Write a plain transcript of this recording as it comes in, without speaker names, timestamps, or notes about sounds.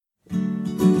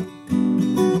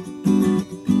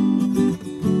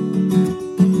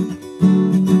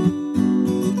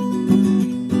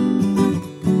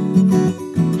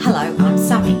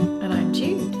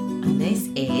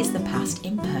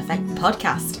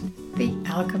The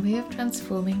alchemy of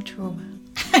transforming trauma.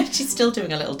 She's still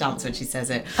doing a little dance when she says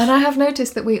it. And I have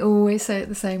noticed that we always say it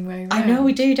the same way. I know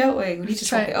we do, don't we? We need to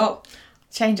swap it up.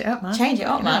 Change it up, man. Change it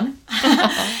up, man.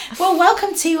 Well,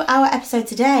 welcome to our episode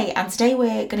today. And today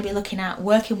we're going to be looking at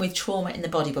working with trauma in the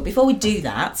body. But before we do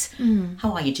that,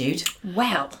 how are you, Jude?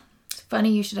 Well, it's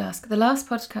funny you should ask. The last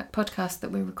podcast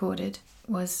that we recorded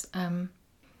was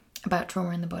about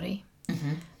trauma in the body.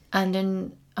 Mm-hmm.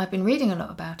 And I've been reading a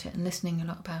lot about it and listening a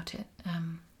lot about it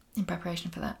in preparation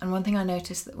for that. And one thing I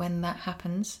noticed that when that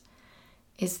happens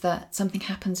is that something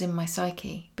happens in my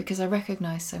psyche, because I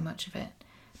recognise so much of it,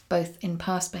 both in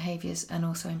past behaviours and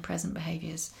also in present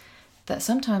behaviours, that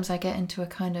sometimes I get into a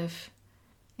kind of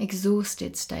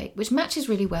exhausted state, which matches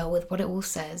really well with what it all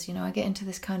says. You know, I get into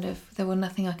this kind of,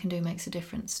 nothing I can do makes a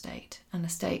difference state, and a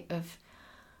state of,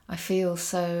 I feel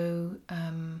so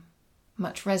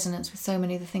much resonance with so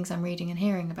many of the things I'm reading and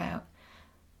hearing about,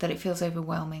 that it feels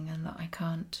overwhelming and that I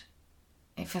can't,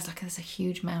 it feels like there's a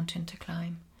huge mountain to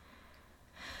climb.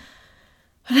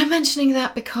 And I'm mentioning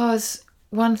that because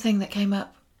one thing that came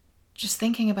up just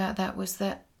thinking about that was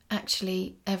that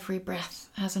actually every breath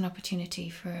has an opportunity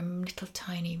for a little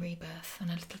tiny rebirth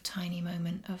and a little tiny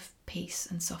moment of peace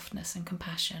and softness and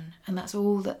compassion. And that's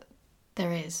all that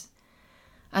there is.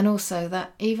 And also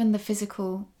that even the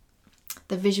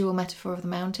visual metaphor of the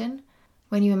mountain,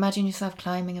 when you imagine yourself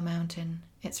climbing a mountain,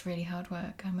 it's really hard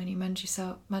work. And when you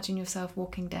imagine yourself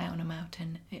walking down a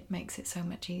mountain, it makes it so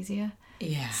much easier.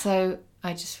 Yeah. So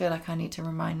I just feel like I need to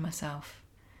remind myself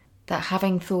that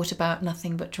having thought about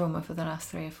nothing but trauma for the last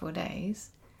 3 or 4 days,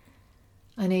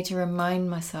 I need to remind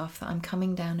myself that I'm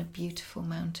coming down a beautiful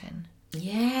mountain.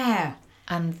 Yeah.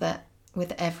 And that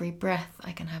with every breath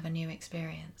I can have a new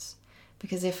experience.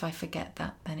 Because if I forget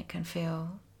that, then it can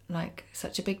feel like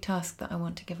such a big task that I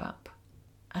want to give up.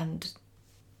 And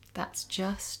that's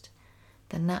just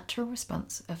the natural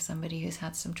response of somebody who's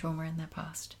had some trauma in their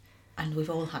past. And we've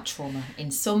all had trauma in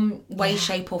some way,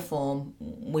 shape or form.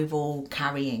 We're all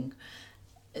carrying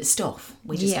stuff.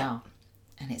 We just are.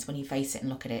 And it's when you face it and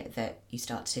look at it that you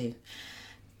start to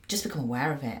just become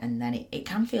aware of it, and then it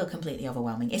can feel completely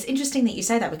overwhelming. It's interesting that you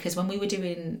say that, because when we were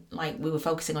doing, we were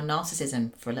focusing on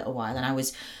narcissism for a little while, and I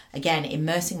was, again,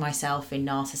 immersing myself in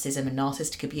narcissism and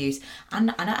narcissistic abuse, and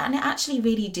it actually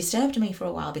really disturbed me for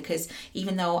a while, because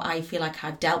even though I feel like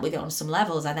I've dealt with it on some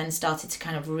levels, I then started to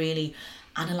kind of really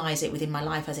analyse it within my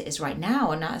life as it is right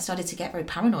now, and I started to get very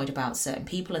paranoid about certain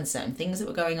people and certain things that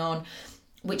were going on,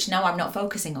 which now I'm not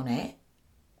focusing on it,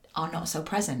 are not so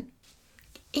present.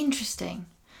 Interesting.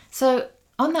 So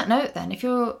on that note then, if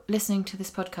you're listening to this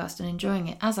podcast and enjoying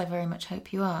it, as I very much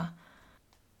hope you are,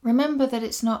 remember that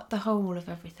it's not the whole of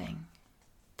everything.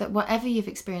 That whatever you've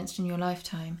experienced in your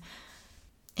lifetime,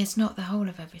 it's not the whole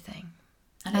of everything.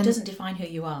 And it doesn't define who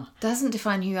you are. Doesn't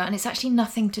define who you are, and it's actually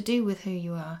nothing to do with who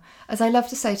you are. As I love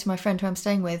to say to my friend who I'm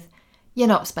staying with, you're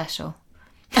not special.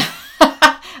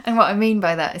 And what I mean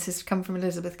by that is this come from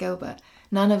Elizabeth Gilbert.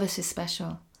 None of us is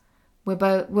special. We're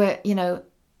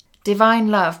divine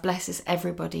love blesses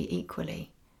everybody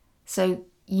equally. So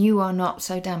you are not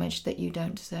so damaged that you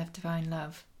don't deserve divine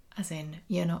love. As in,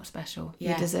 you're not special.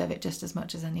 Yeah. You deserve it just as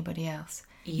much as anybody else.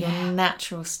 Yeah. Your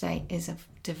natural state is of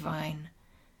divine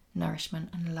nourishment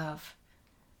and love.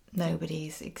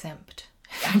 Nobody's exempt.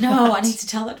 I know, I need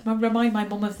to remind my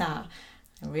mum of that.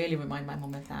 I really remind my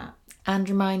mum of that. And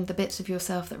remind the bits of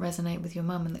yourself that resonate with your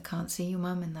mum and that can't see your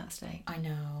mum in that state. I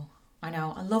know.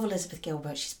 I love Elizabeth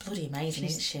Gilbert. She's bloody amazing,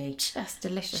 isn't she? Just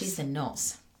delicious. She's the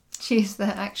nuts. She's the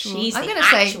actual...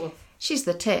 say she's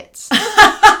the tits.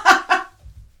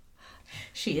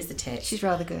 She is the tits. She's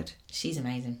rather good. She's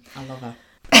amazing. I love her.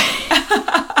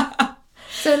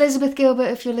 So Elizabeth Gilbert,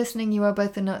 if you're listening, you are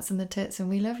both the nuts and the tits, and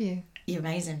we love you. You're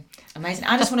amazing. Amazing.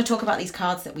 I just want to talk about these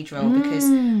cards that we draw, because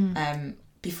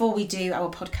before we do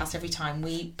our podcast every time,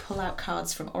 we pull out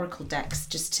cards from Oracle decks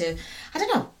just to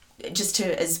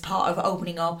as part of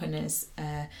opening up and as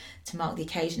to mark the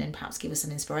occasion and perhaps give us some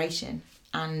inspiration.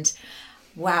 And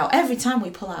wow, every time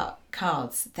we pull out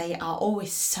cards, they are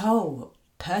always so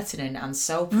pertinent and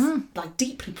so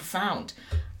deeply profound.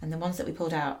 And the ones that we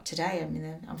pulled out today, I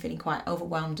mean, I'm feeling quite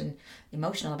overwhelmed and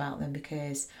emotional about them,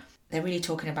 because they're really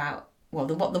talking about, well,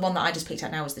 the one that I just picked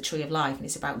out now is the Tree of Life, and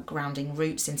it's about grounding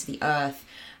roots into the earth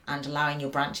and allowing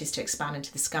your branches to expand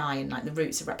into the sky. And the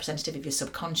roots are representative of your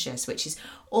subconscious, which is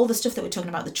all the stuff that we're talking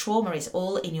about. The trauma is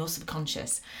all in your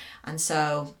subconscious. And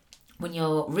so when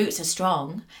your roots are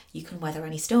strong, you can weather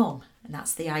any storm. And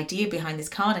that's the idea behind this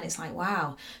card. And it's like,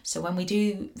 wow. So when we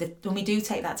do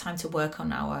take that time to work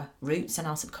on our roots and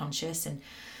our subconscious and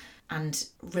and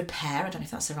repair, I don't know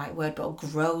if that's the right word, but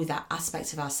grow that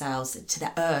aspect of ourselves to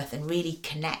the earth and really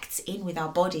connect in with our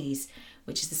bodies,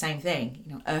 which is the same thing,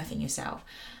 you know, earthing yourself,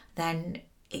 then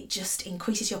it just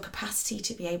increases your capacity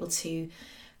to be able to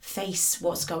face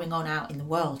what's going on out in the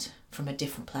world from a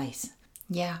different place.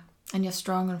 Yeah. And you're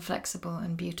strong and flexible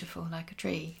and beautiful like a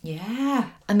tree. Yeah.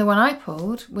 And the one I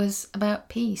pulled was about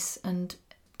peace and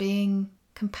being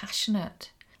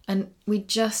compassionate. And we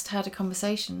just had a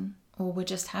conversation, or we're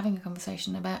just having a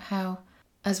conversation about how,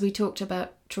 as we talked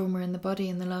about trauma in the body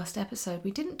in the last episode,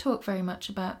 we didn't talk very much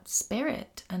about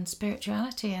spirit and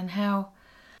spirituality and how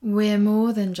we're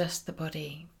more than just the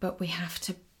body, but we have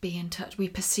to be in touch. We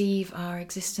perceive our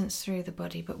existence through the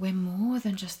body, but we're more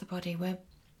than just the body. We're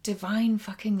divine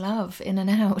fucking love in and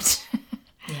out.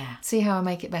 Yeah. See how I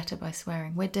make it better by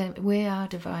swearing. We are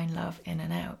divine love in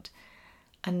and out.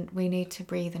 And we need to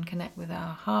breathe and connect with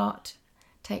our heart,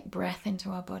 take breath into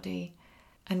our body,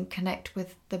 and connect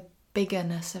with the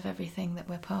biggerness of everything that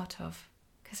we're part of.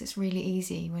 Because it's really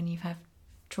easy when you have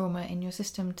trauma in your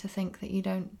system to think that you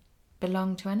don't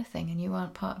belong to anything and you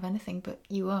aren't part of anything, but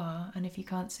you are. And if you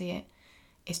can't see it,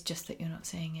 it's just that you're not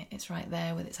seeing it. It's right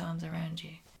there with its arms around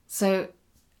you. So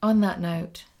on that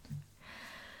note,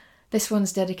 this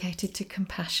one's dedicated to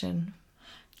compassion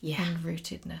and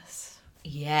rootedness.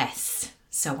 Yes.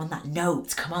 So on that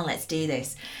note, come on, let's do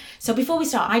this. So before we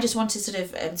start, I just want to sort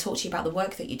of talk to you about the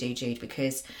work that you do, Jude,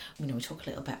 because, you know, we talk a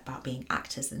little bit about being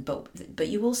actors, but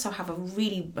you also have a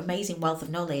really amazing wealth of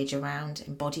knowledge around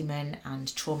embodiment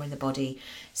and trauma in the body.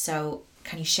 So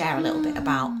can you share a little bit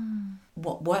about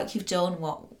what work you've done,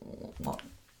 what? Well,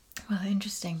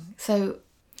 interesting. So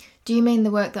do you mean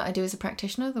the work that I do as a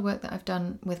practitioner, or the work that I've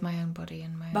done with my own body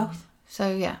and my own? Both.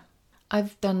 So yeah,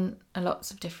 I've done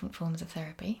lots of different forms of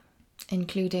therapy,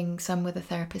 including some with a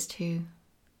therapist who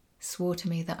swore to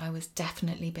me that I was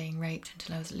definitely being raped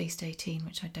until I was at least 18,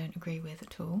 which I don't agree with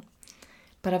at all.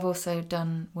 But I've also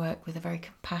done work with a very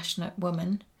compassionate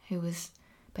woman who was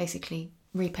basically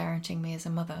reparenting me as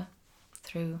a mother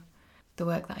through the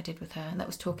work that I did with her, and that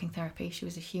was talking therapy. She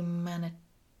was a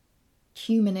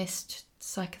humanist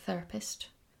psychotherapist.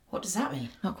 What does that mean?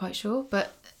 Not quite sure,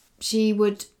 but she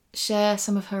would share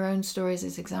some of her own stories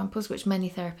as examples, which many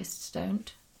therapists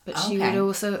don't. But she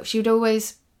would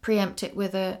always preempt it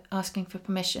with asking for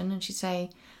permission, and she'd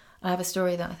say, I have a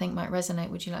story that I think might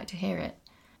resonate, would you like to hear it?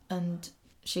 And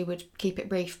she would keep it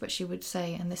brief, but she would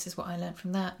say, and this is what I learned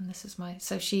from that, and this is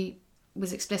so she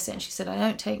was explicit, and she said, I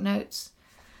don't take notes,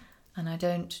 and I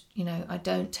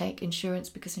don't take insurance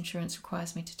because insurance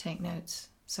requires me to take notes.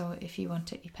 So if you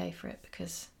want it, you pay for it,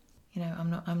 because, you know,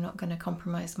 I'm not going to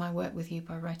compromise my work with you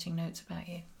by writing notes about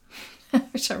you,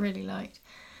 which I really liked.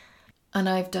 And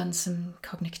I've done some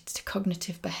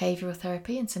cognitive behavioural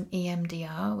therapy and some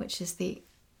EMDR, which is the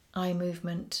eye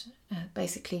movement.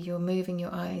 Basically, you're moving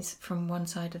your eyes from one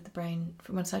side of the brain,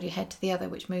 from one side of your head to the other,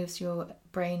 which moves your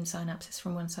brain synapses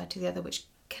from one side to the other, which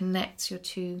connects your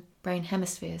two brain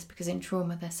hemispheres, because in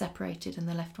trauma they're separated and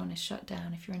the left one is shut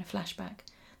down. If you're in a flashback,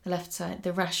 the left side,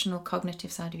 the rational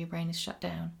cognitive side of your brain is shut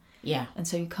down. Yeah. And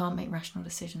so you can't make rational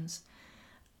decisions.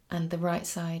 And the right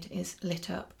side is lit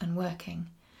up and working.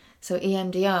 So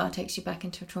EMDR takes you back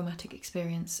into a traumatic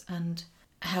experience and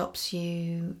helps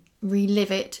you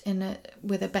relive it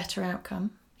with a better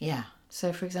outcome. Yeah.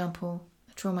 So, for example,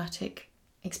 a traumatic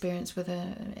experience with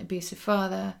an abusive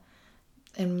father.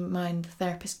 In mind, the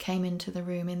therapist came into the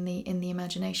room in the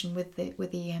imagination with the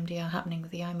EMDR happening, with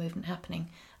the eye movement happening,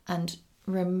 and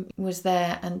was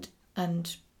there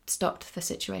and stopped the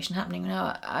situation happening.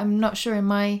 Now, I'm not sure in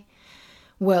my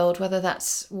world whether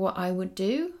that's what I would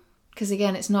do. Because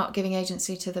again, it's not giving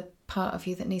agency to the part of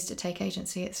you that needs to take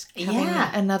agency. It's having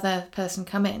another person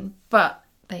come in. But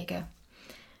there you go.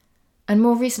 And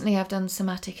more recently, I've done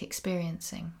somatic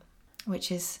experiencing, which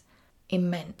is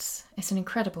immense. It's an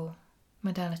incredible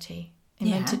modality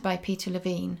invented by Peter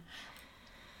Levine.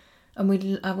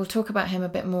 And I will talk about him a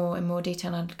bit more in more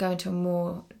detail. I'll go into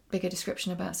a bigger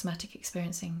description about somatic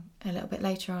experiencing a little bit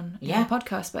later on in the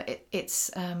podcast. But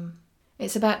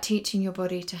it's about teaching your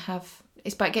body to have.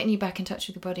 It's about getting you back in touch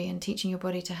with your body and teaching your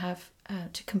body to have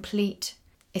to complete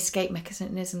escape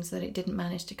mechanisms that it didn't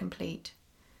manage to complete.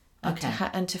 Okay.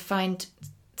 And to find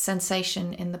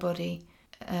sensation in the body,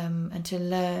 and to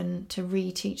learn to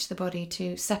reteach the body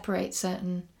to separate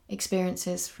certain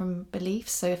experiences from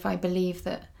beliefs. So if I believe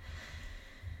that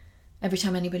every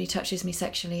time anybody touches me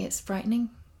sexually it's frightening,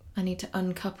 I need to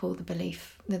uncouple the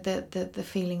belief, the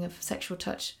feeling of sexual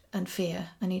touch and fear.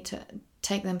 I need to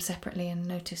take them separately and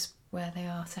notice where they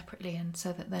are separately, and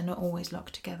so that they're not always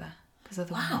locked together. Because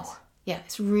otherwise,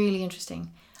 it's really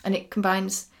interesting, and it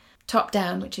combines top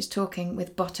down, which is talking,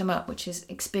 with bottom up, which is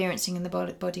experiencing in the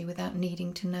body without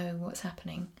needing to know what's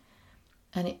happening.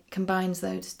 And it combines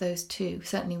those two,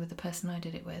 certainly with the person I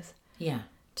did it with. Yeah.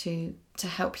 To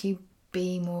help you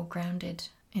be more grounded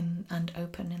and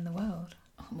open in the world.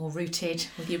 More rooted,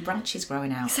 with your branches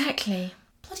growing out. Exactly.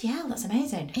 Bloody hell, that's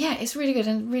amazing. Yeah, it's really good,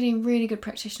 and really, really good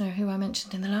practitioner who I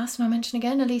mentioned in the last one. I mentioned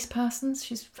again, Elise Parsons.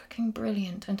 She's fucking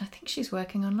brilliant, and I think she's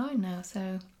working online now,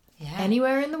 so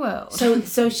anywhere in the world.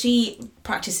 So she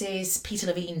practices Peter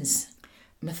Levine's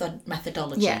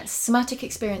methodology. Yes, Somatic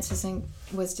Experiences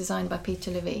was designed by Peter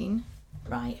Levine.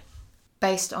 Right.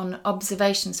 Based on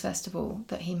observations, first of all,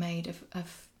 that he made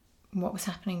of what was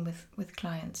happening with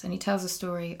clients. And he tells a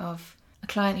story of a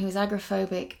client who was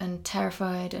agoraphobic and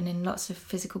terrified and in lots of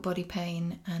physical body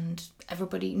pain, and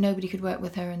nobody could work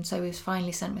with her, and so he was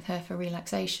finally sent with her for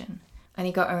relaxation. And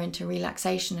he got her into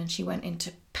relaxation, and she went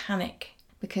into panic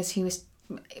because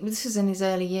this was in his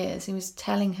early years, he was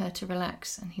telling her to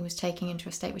relax, and he was taking her into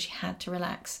a state where she had to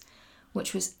relax,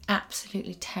 which was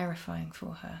absolutely terrifying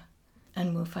for her.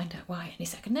 And we'll find out why any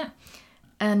second now.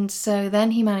 And so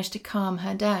then he managed to calm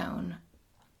her down,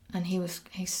 and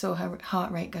he saw her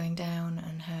heart rate going down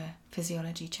and her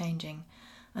physiology changing,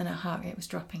 and her heart rate was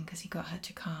dropping because he got her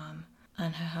to calm,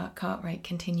 and her heart rate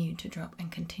continued to drop,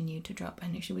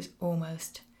 and she was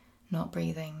almost not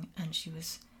breathing, and she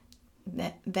was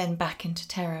then back into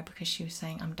terror because she was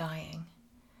saying, I'm dying.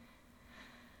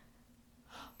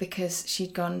 Because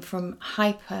she'd gone from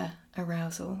hyper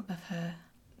arousal of her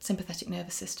sympathetic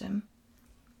nervous system,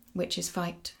 which is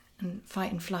fight and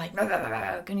flight,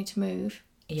 going to move.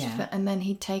 Yeah. And then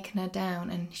he'd taken her down,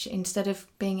 and instead of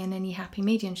being in any happy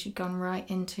medium, she'd gone right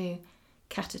into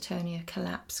catatonia,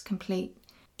 collapse, complete.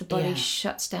 The body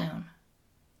shuts down.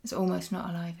 It's almost not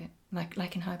alive,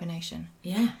 like in hibernation.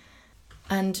 Yeah.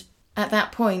 And at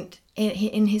that point,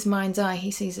 in his mind's eye,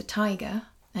 he sees a tiger,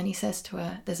 and he says to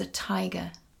her, there's a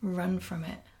tiger, run from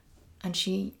it. And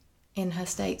she, in her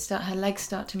state, her legs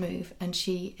start to move, and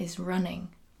she is running.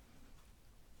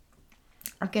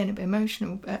 I'm getting a bit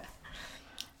emotional, but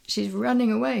she's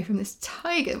running away from this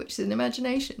tiger, which is an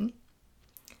imagination.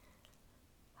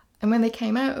 And when they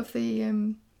came out of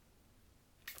the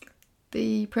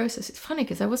process, it's funny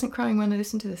because I wasn't crying when I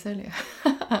listened to this earlier,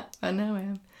 and now I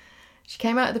am. She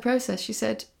came out of the process, she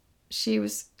said she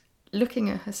was looking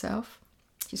at herself.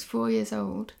 She's 4 years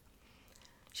old.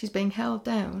 She's being held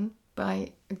down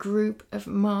by a group of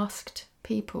masked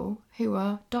people who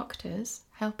are doctors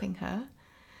helping her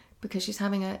because she's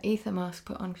having an ether mask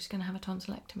put on because she's going to have a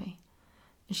tonsillectomy.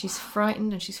 And she's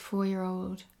frightened, and she's 4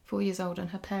 years old,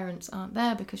 and her parents aren't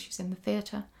there because she's in the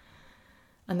theatre.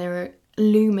 And there are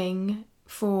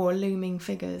four looming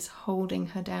figures holding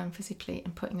her down physically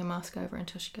and putting a mask over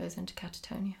until she goes into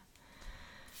catatonia.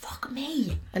 Fuck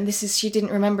me. And she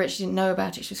didn't remember it, she didn't know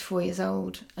about it, she was 4 years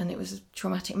old, and it was a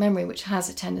traumatic memory which has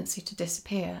a tendency to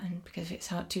disappear, and because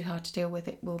it's too hard to deal with,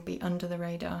 it will be under the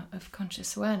radar of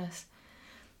conscious awareness.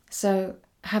 So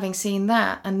having seen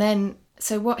that, and then,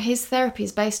 so what his therapy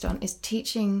is based on is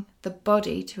teaching the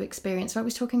body to experience, I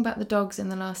was talking about the dogs in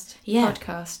the last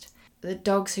podcast, the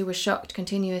dogs who were shocked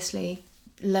continuously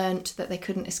learnt that they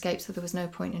couldn't escape, so there was no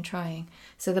point in trying.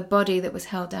 So the body that was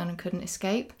held down and couldn't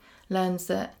escape learns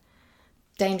that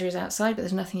danger is outside, but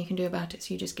there's nothing you can do about it,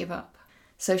 so you just give up.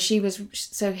 So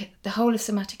the whole of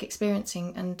somatic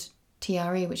experiencing and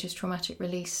TRE, which is traumatic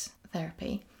release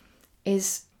therapy,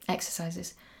 is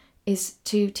exercises, is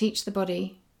to teach the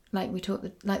body, like they taught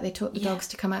the dogs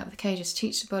to come out of the cages,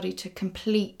 teach the body to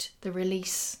complete the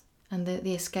release and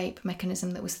the escape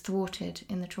mechanism that was thwarted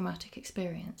in the traumatic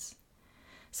experience.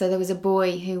 So there was a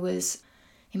boy who it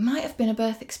might have been a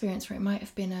birth experience, or it might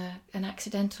have been an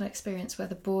accidental experience where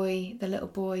the little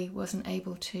boy wasn't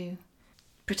able to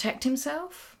protect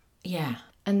himself. Yeah.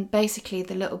 And basically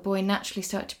the little boy naturally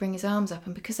started to bring his arms up,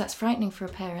 and because that's frightening for a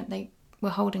parent, they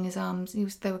were holding his arms,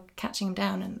 they were catching him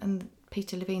down, and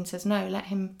Peter Levine says, no, let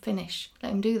him finish,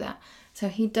 let him do that. So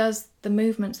he does the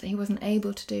movements that he wasn't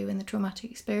able to do in the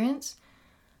traumatic experience,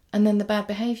 and then the bad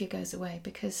behaviour goes away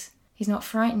because he's not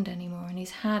frightened anymore, and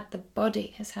the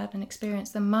body has had an experience.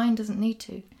 The mind doesn't need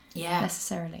to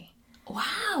necessarily.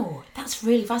 Wow, that's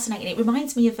really fascinating. It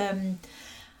reminds me of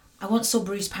I once saw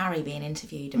Bruce Parry being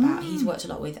interviewed about. He's worked a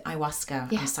lot with ayahuasca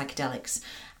and psychedelics,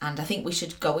 and I think we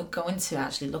should go into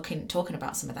actually talking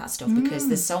about some of that stuff because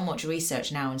there's so much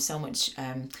research now and so much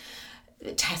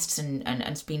tests and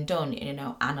it's been done,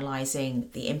 analysing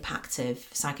the impact of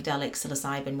psychedelics,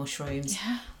 psilocybin, mushrooms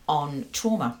on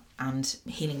trauma and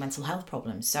healing mental health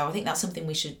problems. So I think that's something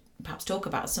we should perhaps talk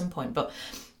about at some point. But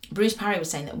Bruce Parry was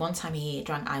saying that one time he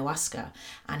drank ayahuasca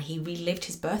and he relived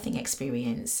his birthing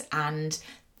experience, and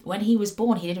when he was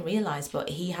born, he didn't realise, but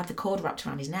he had the cord wrapped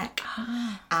around his neck.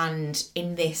 And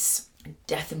in this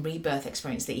death and rebirth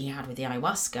experience that he had with the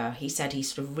ayahuasca, he said he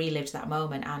sort of relived that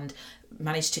moment and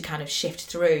managed to kind of shift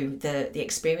through the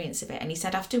experience of it. And he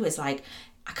said afterwards, like,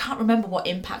 I can't remember what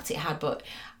impact it had, but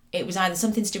it was either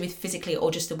something to do with physically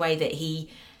or just the way that he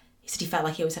said he felt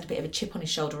like he always had a bit of a chip on his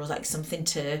shoulder, or like something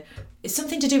to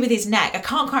do with his neck. I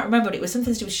can't quite remember, but it was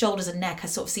something to do with shoulders and neck. I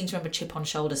sort of seem to remember chip on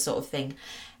shoulder sort of thing.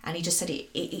 And he just said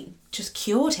it just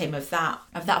cured him of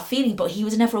that feeling, but he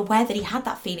was never aware that he had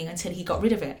that feeling until he got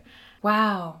rid of it.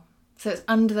 Wow. So it's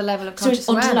under the level of conscious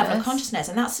awareness. Under the level of consciousness.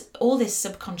 And that's all this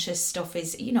subconscious stuff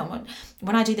is, you know,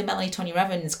 when I do the Melanie Tonya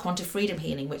Evans quantum freedom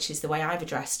healing, which is the way I've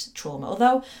addressed trauma,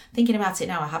 although thinking about it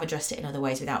now, I have addressed it in other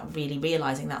ways without really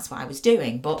realising that's what I was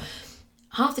doing. But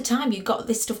half the time you've got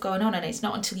this stuff going on, and it's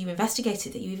not until you investigate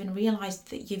it that you even realise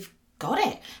that you've got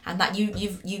it, and that you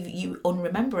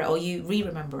unremember it, or you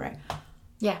re-remember it.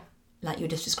 Yeah. Like you were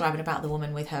just describing about the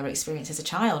woman with her experience as a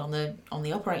child on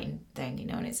the operating thing, you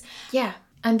know, and it's... Yeah.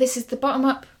 And this is the bottom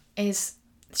up, is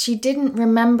she didn't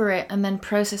remember it and then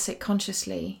process it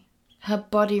consciously. Her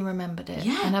body remembered it.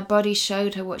 Yeah. And her body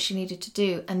showed her what she needed to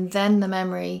do. And then the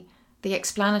memory, the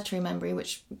explanatory memory,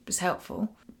 which was helpful,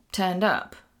 turned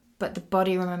up. But the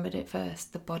body remembered it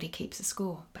first. The body keeps the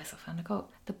score. Bessel van der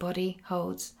Kolk. The body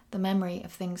holds the memory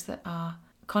of things that our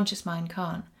conscious mind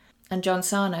can't. And John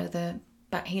Sarno, the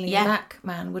back healing back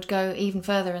man, would go even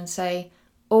further and say,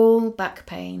 all back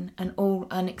pain and all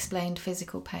unexplained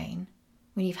physical pain,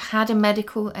 when you've had a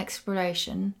medical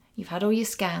exploration, you've had all your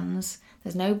scans,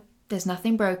 there's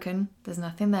nothing broken, there's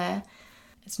nothing there,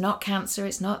 it's not cancer,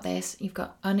 it's not this, you've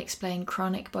got unexplained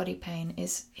chronic body pain,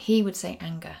 is, he would say,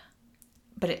 anger.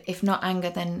 But if not anger,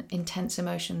 then intense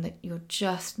emotion that you're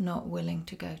just not willing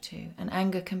to go to. And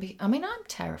anger can be, I mean, I'm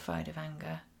terrified of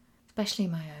anger, especially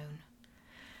my own.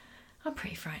 I'm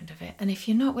pretty frightened of it. And if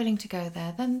you're not willing to go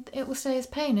there, then it will stay as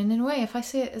pain. And in a way, if I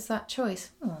see it as that choice,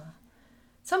 at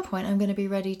some point I'm going to be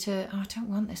ready to, I don't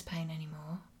want this pain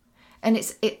anymore. And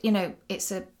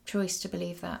it's a choice to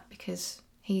believe that, because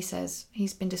he says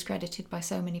he's been discredited by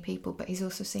so many people, but he's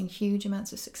also seeing huge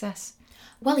amounts of success.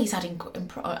 Well, he's had...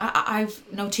 I've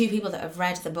known 2 people that have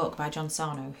read the book by John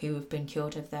Sarno who have been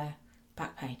cured of their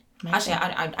back pain. Amazing.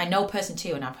 Actually, I know a person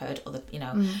too, and I've heard other,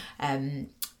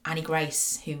 Annie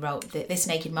Grace, who wrote This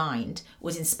Naked Mind,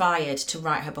 was inspired to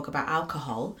write her book about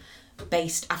alcohol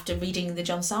based after reading the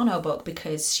John Sarno book,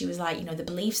 because she was like, you know, the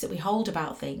beliefs that we hold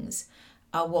about things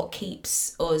are what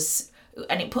keeps us,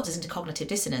 and it puts us into cognitive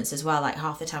dissonance as well. Like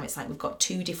half the time it's like we've got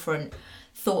 2 different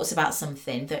thoughts about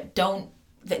something that don't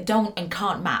and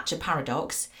can't match, a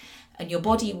paradox, and your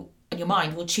body and your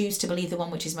mind will choose to believe the one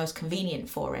which is most convenient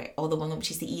for it, or the one which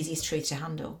is the easiest truth to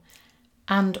handle.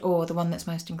 And or the one that's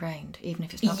most ingrained, even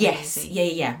if it's not easy. Yes,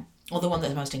 yeah. Or the one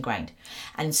that's most ingrained.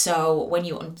 And so when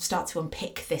you start to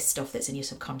unpick this stuff that's in your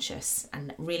subconscious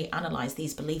and really analyse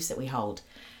these beliefs that we hold,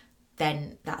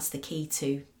 then that's the key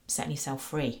to setting yourself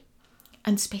free.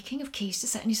 And speaking of keys to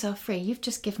setting yourself free, you've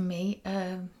just given me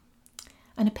an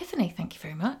epiphany. Thank you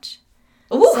very much.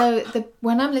 Ooh. So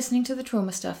when I'm listening to the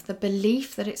trauma stuff, the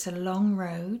belief that it's a long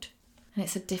road and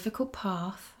it's a difficult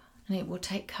path and it will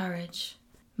take courage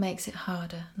makes it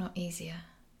harder, not easier.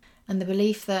 And the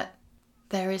belief that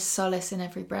there is solace in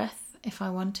every breath if I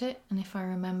want it and if I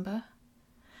remember.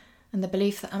 And the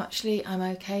belief that I'm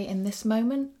okay in this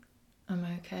moment. I'm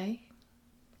okay.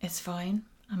 It's fine.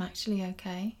 I'm actually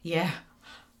okay. Yeah.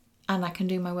 And I can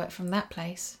do my work from that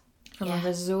place, from a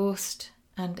resourced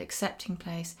and accepting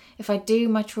place. If I do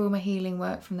my trauma healing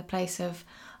work from the place of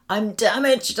I'm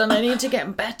damaged and I need to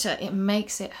get better, it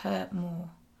makes it hurt more.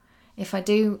 If I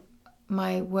do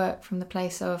my work from the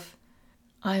place of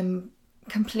I'm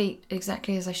complete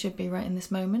exactly as I should be right in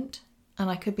this moment, and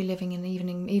I could be living in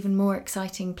an even more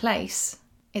exciting place.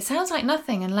 It sounds like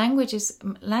nothing, and language is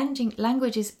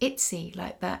itsy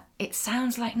like that. It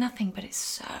sounds like nothing, but it's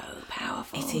so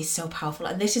powerful. It is so powerful,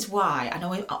 and this is why I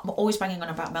know I'm always banging on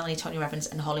about Melanie Tonya Evans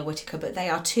and Holly Whitaker, but they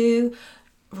are 2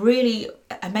 really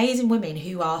amazing women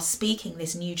who are speaking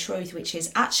this new truth, which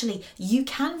is actually you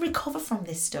can recover from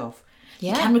this stuff.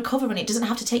 Yeah. You can recover, and it doesn't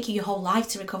have to take you your whole life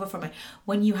to recover from it.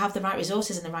 When you have the right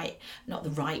resources and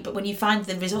but when you find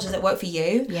the resources that work for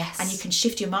you, and you can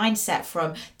shift your mindset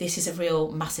from this is a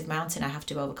real massive mountain I have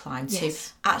to overclimb to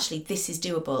actually this is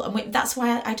doable. And that's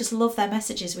why I just love their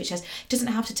messages, which is it doesn't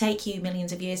have to take you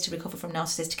millions of years to recover from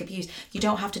narcissistic abuse. You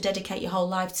don't have to dedicate your whole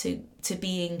life to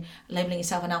labelling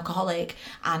yourself an alcoholic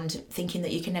and thinking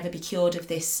that you can never be cured of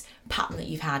this pattern that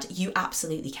you've had. You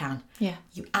absolutely can. Yeah.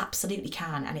 You absolutely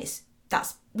can, and it's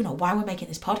that's, you know, why we're making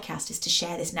this podcast, is to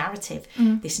share this narrative,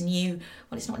 this new,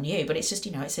 well, it's not new, but it's just,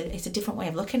 you know, it's a different way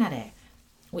of looking at it,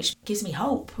 which gives me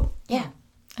hope. Yeah.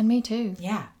 And me too.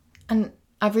 Yeah. And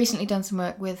I've recently done some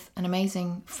work with an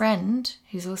amazing friend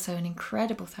who's also an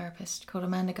incredible therapist called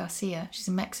Amanda Garcia. She's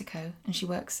in Mexico and she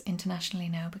works internationally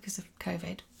now because of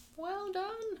COVID. Well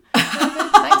done.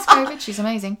 COVID. Thanks, COVID. She's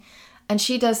amazing. And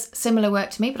she does similar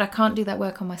work to me, but I can't do that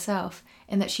work on myself,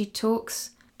 in that she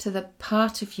talks to the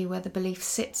part of you where the belief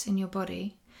sits in your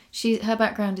body. Her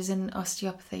background is in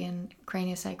osteopathy and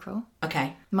craniosacral.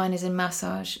 Okay. Mine is in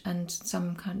massage and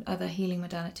some kind of other healing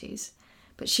modalities.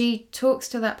 But she talks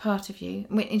to that part of you.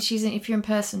 And if you're in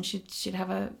person, she'd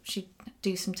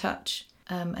do some touch,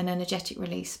 an energetic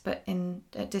release. But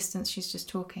at distance, she's just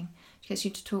talking. She gets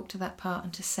you to talk to that part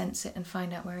and to sense it and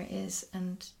find out where it is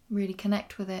and really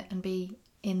connect with it and be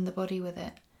in the body with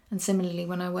it. And similarly,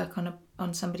 when I work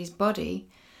on somebody's body,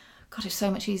 God, it's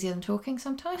so much easier than talking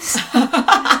sometimes.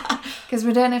 Because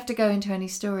we don't have to go into any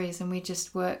stories, and we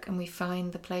just work and we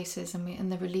find the places, and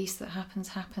the release that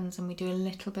happens, and we do a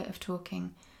little bit of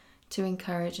talking to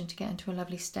encourage and to get into a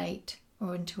lovely state,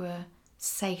 or into a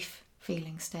safe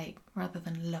feeling state rather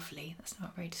than lovely. That's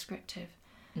not very descriptive.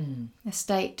 A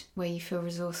state where you feel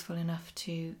resourceful enough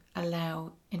to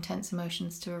allow intense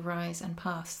emotions to arise and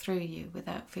pass through you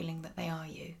without feeling that they are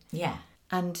you. Yeah.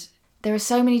 And there are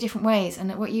so many different ways,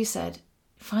 and what you said,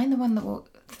 find one,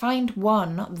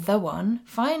 not the one,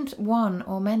 find one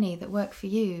or many that work for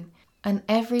you, and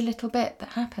every little bit that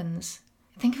happens,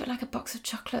 think of it like a box of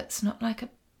chocolates, not like a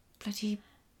bloody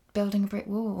building a brick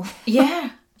wall. Yeah.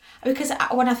 Because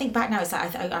when I think back now, it's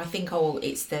like I think,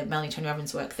 it's the Melanie Tony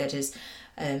Robbins work that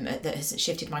has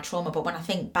shifted my trauma. But when I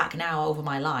think back now over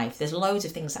my life, there's loads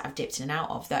of things that I've dipped in and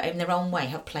out of that in their own way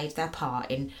have played their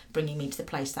part in bringing me to the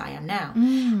place that I am now.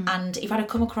 And if I'd have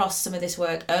come across some of this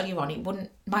work earlier on, it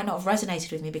might not have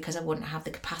resonated with me because I wouldn't have the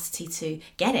capacity to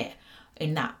get it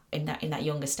in that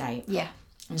younger state. Yeah.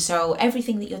 And so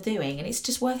everything that you're doing, and it's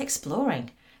just worth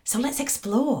exploring. So let's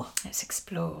explore.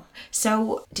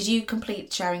 So did you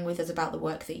complete sharing with us about the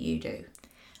work that you do?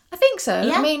 I think so.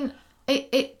 Yeah. I mean,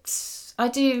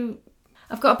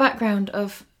 I've got a background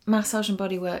of massage and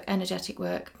body work, energetic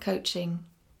work, coaching,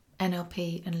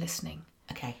 NLP and listening.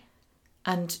 Okay.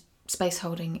 And space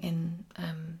holding in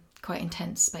quite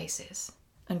intense spaces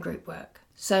and group work.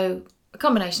 So a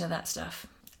combination of that stuff.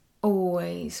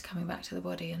 Always coming back to the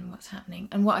body and what's happening.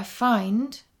 And what I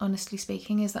find, honestly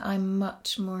speaking, is that I'm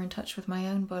much more in touch with my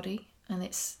own body and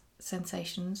its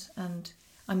sensations, and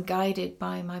I'm guided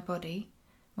by my body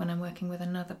when I'm working with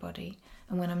another body.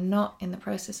 And when I'm not in the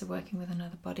process of working with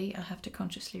another body, I have to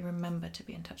consciously remember to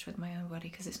be in touch with my own body,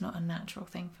 because it's not a natural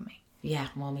thing for me. Yeah,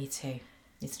 well, me too.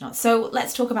 It's not. So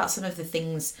let's talk about some of the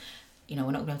things, we're not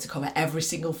going to be able to cover every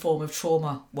single form of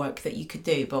trauma work that you could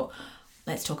do, but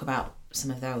let's talk about some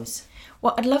of those.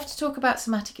 Well, I'd love to talk about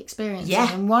somatic experiencing.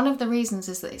 Yeah. And one of the reasons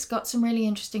is that it's got some really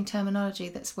interesting terminology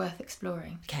that's worth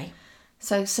exploring. Okay.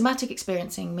 So somatic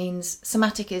experiencing means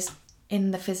somatic is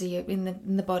in the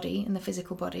in the body, in the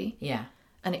physical body. Yeah.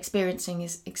 And experiencing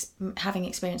is having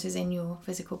experiences in your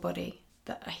physical body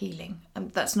that are healing.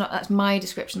 That's my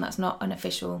description. That's not an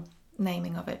official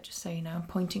naming of it. Just so you know, I'm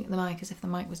pointing at the mic as if the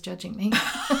mic was judging me.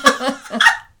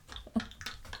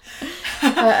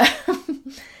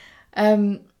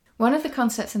 One of the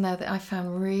concepts in there that I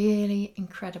found really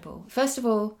incredible. First of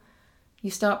all, you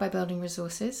start by building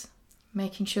resources,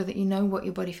 making sure that you know what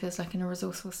your body feels like in a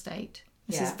resourceful state.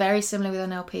 This is very similar with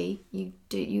NLP.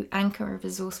 You anchor a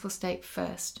resourceful state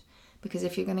first, because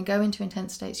if you're going to go into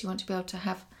intense states, you want to be able to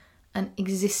have an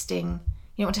existing.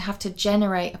 You don't want to have to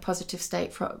generate a positive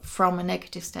state from a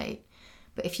negative state.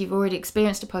 But if you've already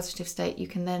experienced a positive state, you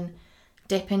can then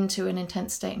dip into an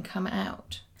intense state and come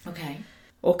out. Okay.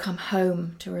 Or come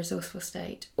home to a resourceful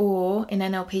state. Or in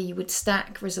NLP, you would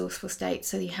stack resourceful states,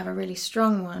 so you have a really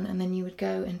strong one, and then you would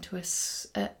go into a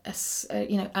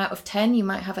out of 10, you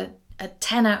might have a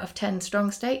 10 out of 10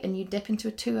 strong state, and you dip into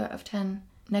a 2 out of 10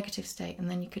 negative state, and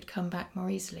then you could come back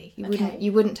more easily.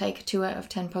 You wouldn't take a 2 out of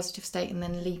 10 positive state and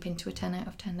then leap into a 10 out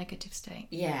of 10 negative state.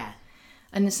 Yeah.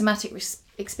 And the somatic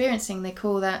experiencing, they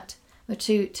call that the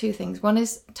two things. One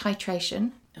is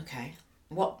titration. Okay.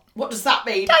 What does that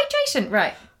mean? Titration,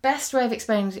 right. Best way of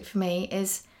explaining it for me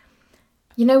is,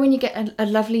 when you get a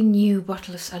lovely new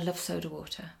bottle of, I love soda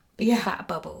water, big fat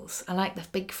bubbles. I like the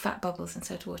big fat bubbles in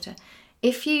soda water.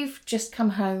 If you've just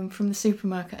come home from the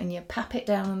supermarket and you pop it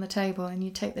down on the table and you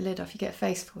take the lid off, you get a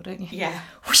face full, don't you? Yeah.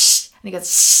 Whoosh, and it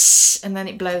goes, and then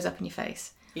it blows up in your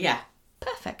face. Yeah.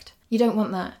 Perfect. You don't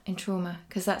want that in trauma,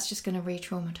 because that's just going to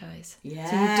re-traumatise. Yes.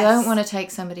 So you don't want to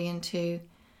take somebody into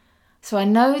So I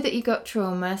know that you got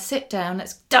trauma. Sit down.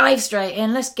 Let's dive straight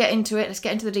in. Let's get into it. Let's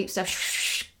get into the deep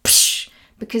stuff.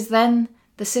 Because then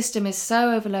the system is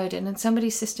so overloaded, and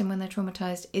somebody's system when they're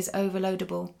traumatized is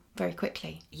overloadable very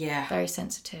quickly. Yeah. Very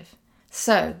sensitive.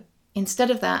 So instead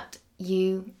of that,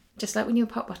 you, just like when you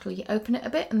pop bottle, you open it a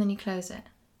bit and then you close it.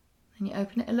 And you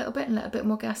open it a little bit and let a bit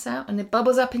more gas out, and it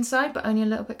bubbles up inside, but only a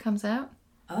little bit comes out.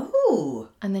 Oh.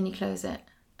 And then you close it.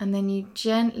 And then you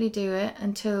gently do it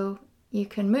until you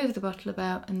can move the bottle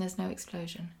about and there's no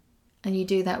explosion. And you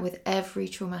do that with every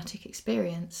traumatic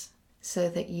experience so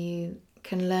that you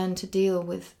can learn to deal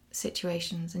with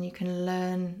situations, and you can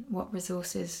learn what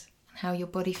resources and how your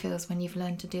body feels when you've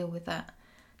learned to deal with that,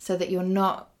 so that you're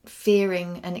not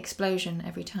fearing an explosion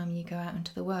every time you go out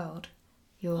into the world.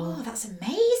 Oh, that's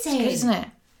amazing. It's good, isn't it?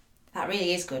 That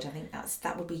really is good. I think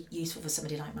that would be useful for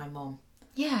somebody like my mum.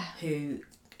 Yeah.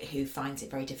 Who finds it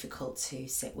very difficult to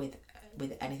sit with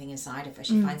anything inside of her.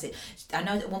 She finds it. I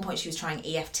know at one point she was trying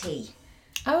EFT.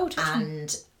 Oh,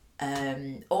 and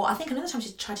or I think another time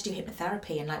she tried to do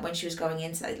hypnotherapy, and like when she was going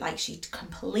into it, like she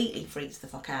completely freaked the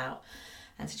fuck out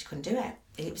and said she couldn't do it.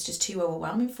 It was just too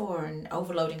overwhelming for her and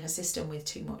overloading her system with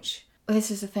too much. Well,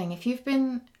 this is the thing. If you've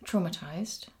been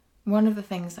traumatized, one of the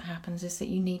things that happens is that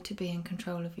you need to be in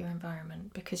control of your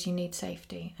environment because you need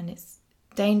safety, and it's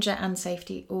danger and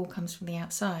safety all comes from the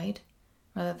outside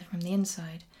rather than from the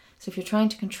inside. So if you're trying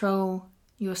to control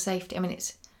your safety, I mean,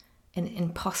 it's an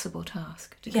impossible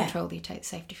task to control the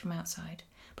safety from outside,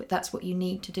 but that's what you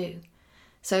need to do.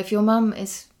 So if your mum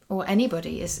is, or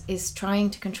anybody is trying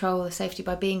to control the safety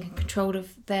by being in control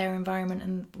of their environment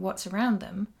and what's around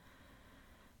them,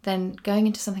 then going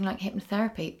into something like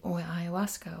hypnotherapy or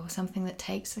ayahuasca or something that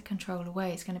takes the control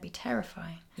away is going to be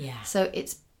terrifying. Yeah. So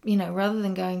it's, rather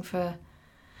than going for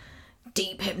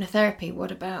deep hypnotherapy,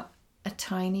 what about a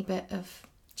tiny bit of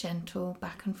gentle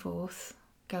back and forth?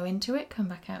 Go into it, come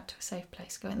back out to a safe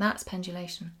place. That's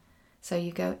pendulation. So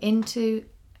you go into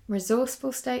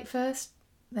resourceful state first,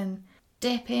 then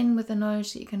dip in with the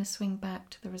knowledge that you're going to swing back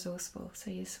to the resourceful.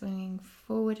 So you're swinging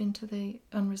forward into the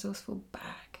unresourceful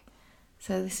back.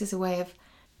 So this is a way of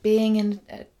being in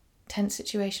a tense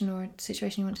situation or a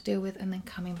situation you want to deal with and then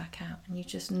coming back out. And you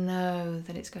just know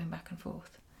that it's going back and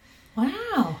forth.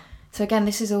 Wow. So again,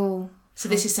 this is all... So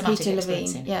this is somatic Peter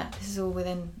experiencing. Levine. Yeah, this is all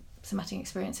within somatic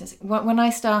experiences. When I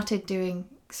started doing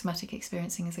somatic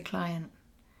experiencing as a client,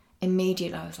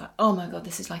 immediately I was like, oh my God,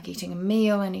 this is like eating a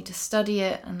meal. I need to study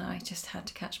it. And I just had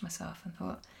to catch myself and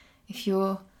thought,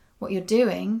 what you're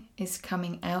doing is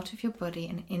coming out of your body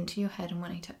and into your head and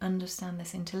wanting to understand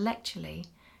this intellectually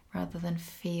rather than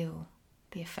feel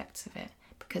the effects of it,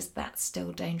 because that's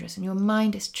still dangerous. And your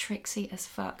mind is tricksy as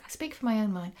fuck. I speak for my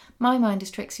own mind. My mind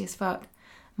is tricksy as fuck.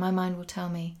 My mind will tell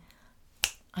me,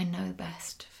 I know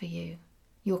best for you.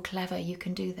 You're clever, you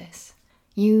can do this.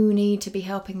 You need to be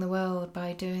helping the world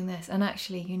by doing this. And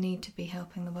actually, you need to be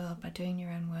helping the world by doing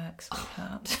your own work,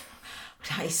 sweetheart.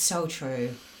 That is so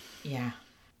true. Yeah.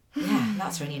 Yeah,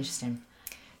 that's really interesting.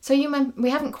 So we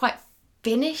haven't quite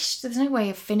finished. There's no way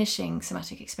of finishing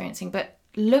somatic experiencing, but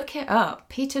look it up.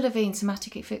 Peter Levine,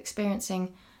 Somatic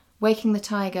Experiencing, Waking the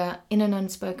Tiger in an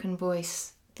Unspoken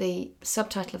Voice. The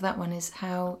subtitle of that one is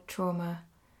How to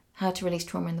Release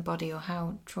Trauma in the Body, or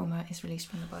How Trauma is Released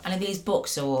from the Body. And are these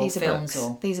books or films?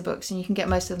 These are books, and you can get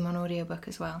most of them on audiobook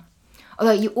as well.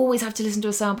 Although you always have to listen to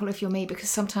a sample if you're me, because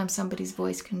sometimes somebody's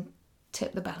voice can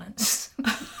tip the balance.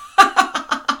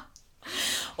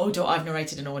 I've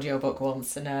narrated an audiobook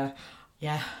once, and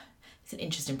it's an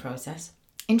interesting process.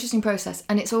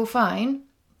 And it's all fine,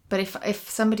 but if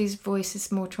somebody's voice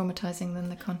is more traumatizing than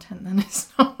the content, then it's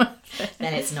not worth it.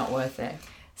 Then it's not worth it.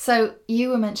 So you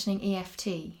were mentioning EFT.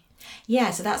 Yeah,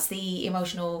 so that's the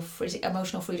emotional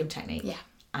freedom technique. Yeah.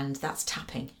 And that's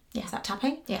tapping. Yeah. Is that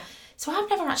tapping? Yeah. So I've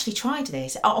never actually tried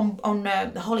this. On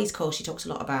the Holly's course, she talks a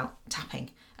lot about tapping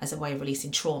as a way of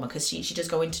releasing trauma, because she does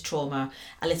go into trauma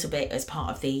a little bit as part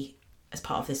of the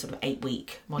sort of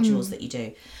 8-week modules that you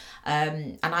do.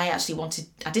 And I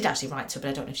did actually write to her, but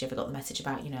I don't know if she ever got the message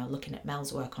about, looking at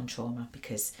Mel's work on trauma,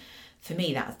 because for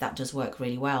me that does work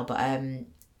really well. But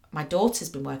my daughter's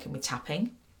been working with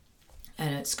tapping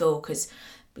at school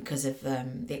because of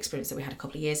the experience that we had a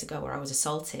couple of years ago where I was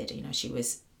assaulted. She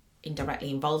was indirectly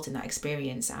involved in that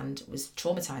experience and was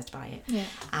traumatized by it. Yeah.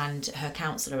 And her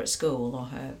counsellor at school, or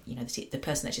her, the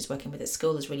person that she's working with at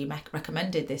school, has really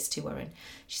recommended this to her, and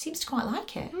she seems to quite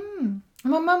like it.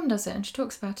 My mum does it, and she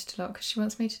talks about it a lot because she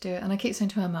wants me to do it. And I keep saying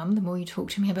to her mum, the more you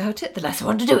talk to me about it, the less I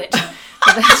want to do it.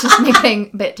 But that's just me being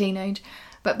a bit teenage.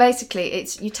 But basically,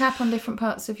 you tap on different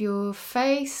parts of your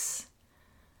face,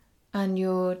 and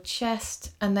your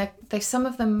chest, and they some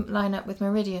of them line up with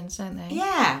meridians, don't they?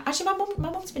 Yeah, actually, my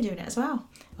mum's been doing it as well.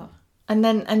 Oh. And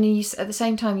then, you at the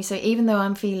same time, you say, even though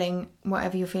I'm feeling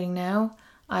whatever you're feeling now,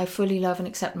 I fully love and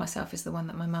accept myself is the one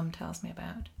that my mum tells me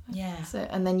about. Yeah. So,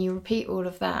 and then you repeat all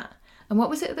of that. And what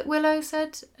was it that Willow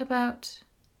said about?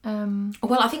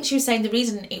 Well, I think she was saying the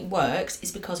reason it works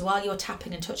is because while you're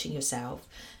tapping and touching yourself,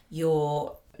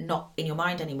 you're not in your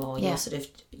mind anymore. Yeah.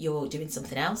 You're doing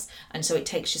something else, and so it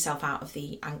takes yourself out of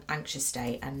the anxious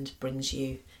state and brings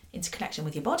you into connection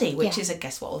with your body, which is, I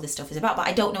guess, what all this stuff is about. But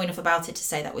I don't know enough about it to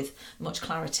say that with much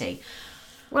clarity.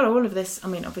 Well, all of this, I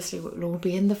mean, obviously it will all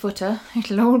be in the footer.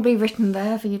 It'll all be written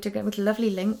there for you to get with lovely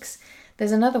links.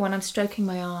 There's another one, I'm stroking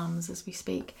my arms as we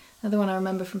speak. Another one I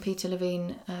remember from Peter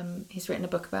Levine. He's written a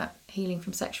book about healing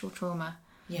from sexual trauma.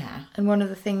 Yeah. And one of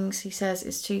the things he says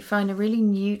is to find a really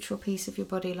neutral piece of your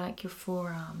body, like your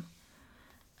forearm.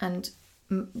 And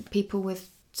people with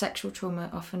sexual trauma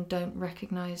often don't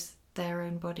recognise their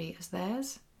own body as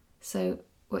theirs. So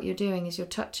what you're doing is you're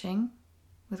touching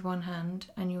with one hand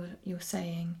and you're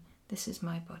saying, this is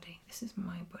my body,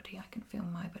 I can feel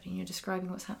my body. And you're describing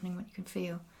what's happening, what you can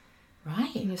feel.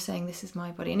 Right. And you're saying, this is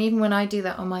my body. And even when I do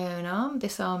that on my own arm,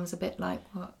 this arm's a bit like,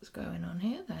 what's going on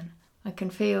here then? I can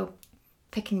feel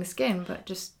picking the skin, but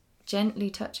just gently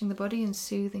touching the body and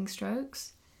soothing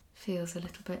strokes feels a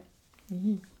little bit...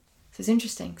 So it's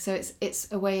interesting. So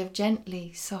it's a way of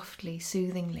gently, softly,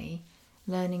 soothingly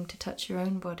learning to touch your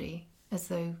own body as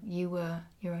though you were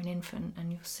your own infant,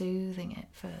 and you're soothing it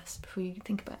first before you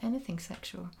think about anything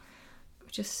sexual.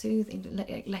 Just soothing,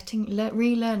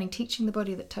 relearning, teaching the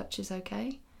body that touch is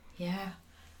okay. Yeah.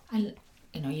 And,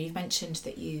 you've mentioned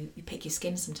that you pick your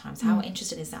skin sometimes. How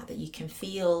interesting is that you can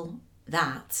feel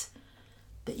that,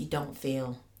 but you don't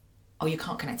feel, or you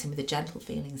can't connect in with the gentle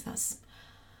feelings. That's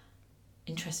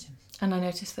interesting. And I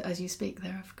noticed that as you speak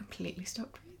there, I've completely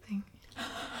stopped breathing.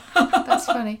 That's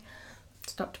funny.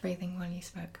 Stopped breathing while you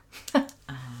spoke.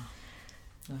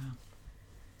 Wow.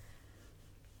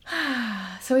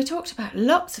 So we talked about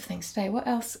lots of things today. What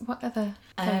else? What other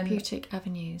therapeutic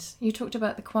avenues? You talked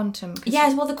about the quantum.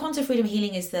 Yes, well, the quantum freedom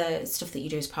healing is the stuff that you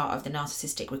do as part of the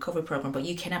narcissistic recovery program, but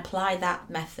you can apply that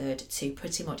method to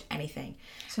pretty much anything.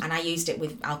 And I used it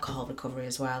with alcohol recovery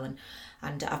as well,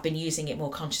 and I've been using it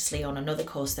more consciously on another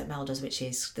course that Mel does, which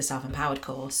is the Self-Empowered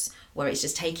course, where it's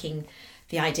just taking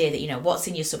the idea that, what's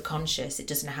in your subconscious, it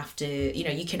doesn't have to,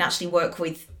 you can actually work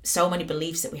with so many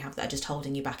beliefs that we have that are just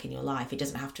holding you back in your life. It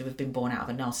doesn't have to have been born out of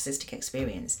a narcissistic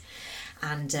experience.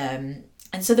 And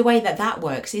so the way that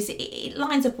works is it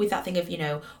lines up with that thing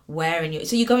of, where in your...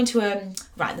 So you go into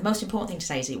the most important thing to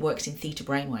say is it works in theta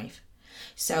brainwave.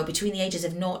 So between the ages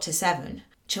of 0 to 7,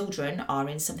 children are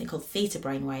in something called theta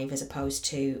brainwave as opposed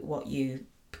to what you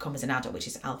become as an adult, which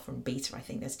is alpha and beta. I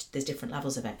think there's different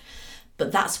levels of it.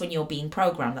 But that's when you're being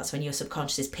programmed. That's when your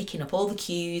subconscious is picking up all the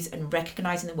cues and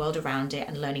recognizing the world around it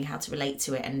and learning how to relate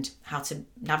to it and how to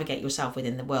navigate yourself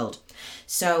within the world.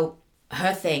 So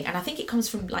her thing, and I think it comes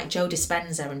from like Joe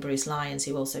Dispenza and Bruce Lyons,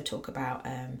 who also talk about,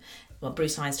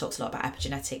 Bruce Lyons talks a lot about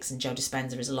epigenetics, and Joe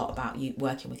Dispenza is a lot about you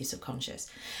working with your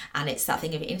subconscious. And it's that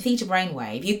thing of, in theta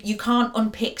brainwave, you can't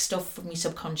unpick stuff from your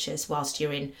subconscious whilst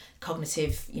you're in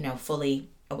cognitive, fully,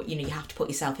 you have to put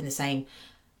yourself in the same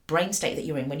brain state that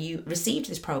you're in when you received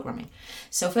this programming.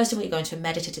 So first of all, you go into a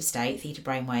meditative state, theta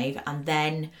brainwave, and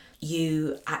then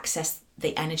you access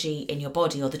the energy in your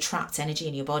body, or the trapped energy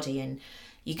in your body, and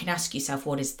you can ask yourself,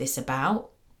 what is this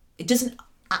about? It doesn't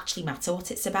actually matter what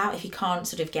it's about if you can't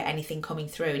sort of get anything coming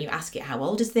through, and you ask it, how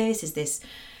old is this? Is this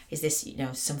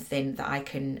something that I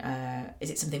can, is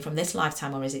it something from this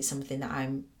lifetime, or is it something that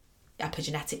I'm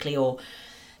epigenetically or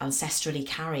ancestrally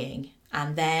carrying?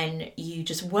 And then you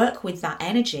just work with that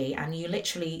energy, and you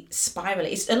literally spiral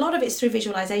it. A lot of it's through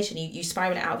visualization. You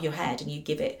spiral it out of your head and you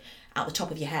give it out the top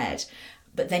of your head,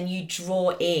 but then you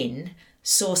draw in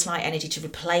source light energy to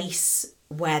replace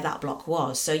where that block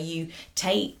was. So you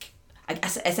take,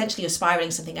 essentially you're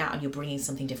spiraling something out and you're bringing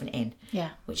something different in,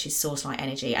 which is source light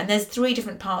energy. And there's 3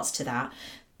 different parts to that.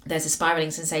 There's a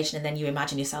spiraling sensation, and then you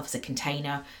imagine yourself as a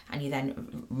container, and you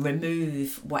then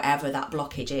remove whatever that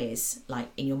blockage is, like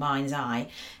in your mind's eye,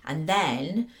 and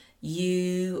then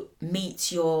you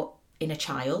meet your inner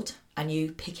child and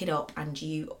you pick it up and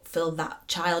you fill that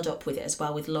child up with it as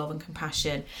well, with love and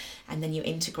compassion, and then you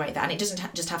integrate that. And it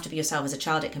doesn't just have to be yourself as a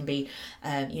child, it can be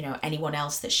anyone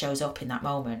else that shows up in that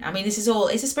moment. I mean, it's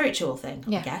a spiritual thing,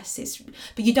 I guess,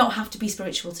 but you don't have to be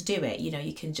spiritual to do it.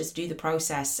 You can just do the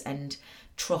process and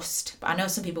trust. But I know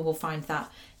some people will find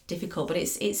that difficult, but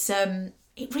it's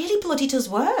it really bloody does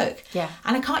work. Yeah.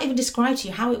 And I can't even describe to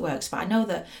you how it works, but I know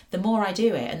that the more I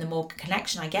do it and the more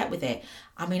connection I get with it,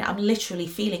 I mean, I'm literally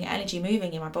feeling energy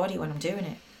moving in my body when I'm doing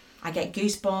it. I get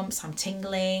goosebumps, I'm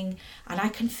tingling, and I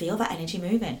can feel that energy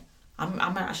moving.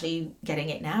 I'm actually getting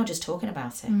it now just talking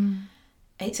about it.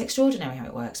 It's extraordinary how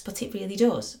it works, but it really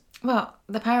does. Well,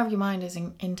 the power of your mind is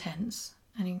intense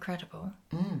and incredible.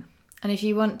 And if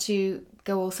you want to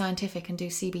go all scientific and do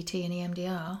CBT and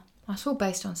EMDR, that's all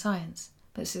based on science,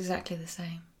 but it's exactly the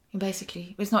same.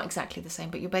 It's not exactly the same,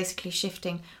 but you're basically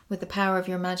shifting with the power of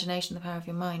your imagination, the power of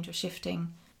your mind, you're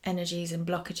shifting energies and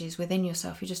blockages within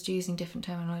yourself. You're just using different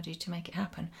terminology to make it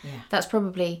happen.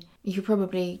 Yeah. You could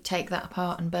probably take that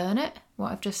apart and burn it,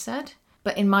 what I've just said.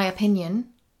 But in my opinion,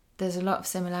 there's a lot of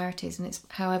similarities, and it's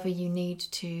however you need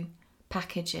to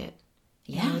package it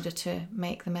in order to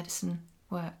make the medicine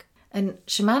work. And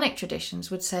shamanic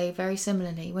traditions would say very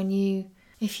similarly,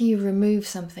 if you remove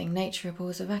something, nature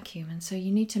abhors a vacuum, and so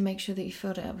you need to make sure that you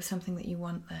filled it up with something that you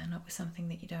want there, not with something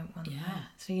that you don't want there.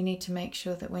 So you need to make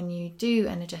sure that when you do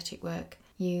energetic work,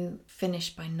 you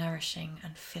finish by nourishing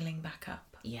and filling back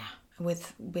up. Yeah.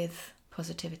 With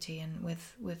positivity and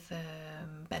with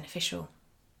beneficial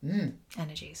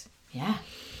energies. Yeah.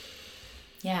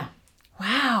 Yeah.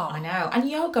 Wow. I know. And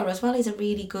yoga as well is a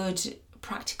really good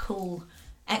practical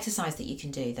exercise that you can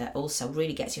do that also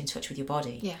really gets you in touch with your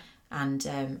body. Yeah. And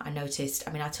I noticed,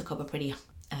 I took up a pretty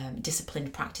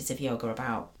disciplined practice of yoga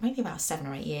about 7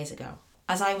 or 8 years ago.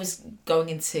 As I was going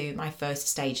into my first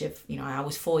stage of, I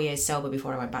was 4 years sober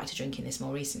before I went back to drinking this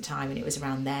more recent time, and it was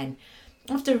around then,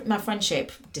 after my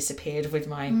friendship disappeared with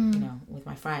my, with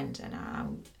my friend,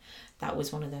 and that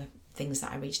was one of the things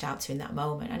that I reached out to in that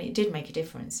moment, and it did make a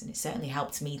difference, and it certainly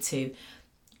helped me to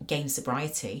gain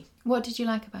sobriety. What did you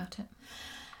like about it?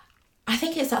 I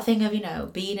think it's that thing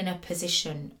of, being in a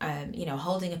position,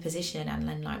 holding a position and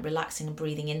then like relaxing and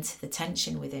breathing into the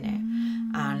tension within it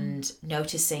and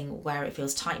noticing where it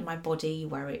feels tight in my body,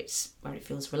 where it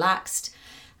feels relaxed,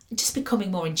 just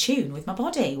becoming more in tune with my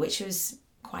body, which was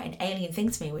quite an alien thing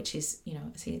to me, which is,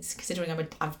 considering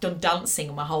I've done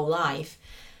dancing my whole life,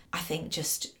 I think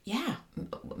just,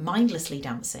 mindlessly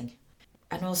dancing.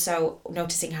 And also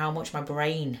noticing how much my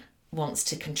brain wants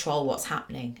to control what's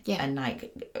happening. Yeah. And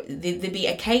like, there'd be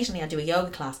occasionally I'd do a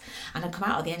yoga class and I'd come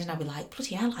out at the end and I'd be like,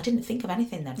 bloody hell, I didn't think of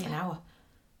anything then for an hour.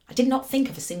 I did not think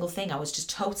of a single thing. I was just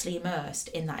totally immersed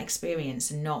in that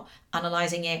experience and not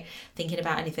analysing it, thinking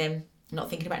about anything, not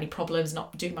thinking about any problems,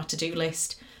 not doing my to-do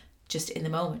list, just in the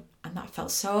moment. And that felt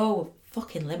so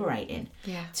fucking liberating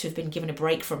to have been given a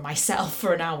break from myself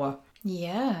for an hour.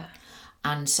 Yeah.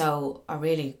 And so I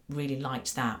really, really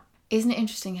liked that. Isn't it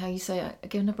interesting how you say, I've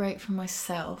given a break from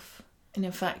myself, and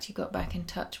in fact you got back in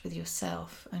touch with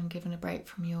yourself and given a break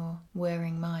from your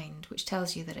whirring mind, which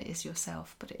tells you that it is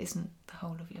yourself, but it isn't the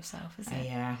whole of yourself, is it?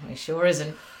 Yeah, it sure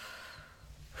isn't.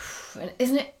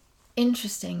 Isn't it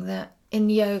interesting that in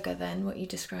yoga then, what you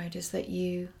described is that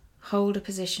you hold a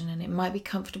position and it might be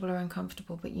comfortable or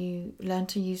uncomfortable, but you learn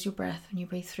to use your breath and you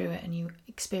breathe through it and you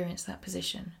experience that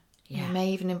position. Yeah. It may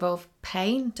even involve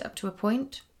pain up to a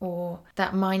point, or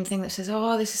that mind thing that says,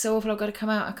 oh, this is so awful, I've got to come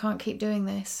out, I can't keep doing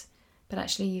this. But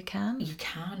actually you can. You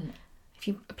can. If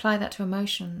you apply that to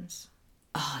emotions.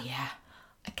 Oh, yeah.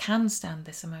 I can stand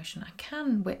this emotion. I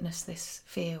can witness this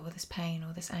fear or this pain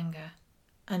or this anger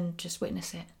and just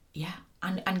witness it. Yeah.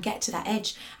 And get to that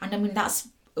edge. And I mean, that's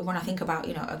when I think about,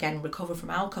 again, recover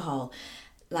from alcohol.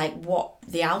 Like what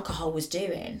the alcohol was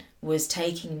doing was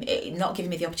not giving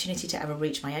me the opportunity to ever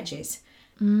reach my edges.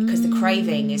 Because the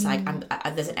craving is like,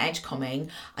 there's an edge coming,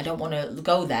 I don't want to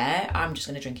go there, I'm just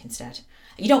going to drink instead.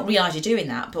 You don't realise you're doing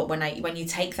that, but when you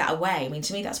take that away, I mean,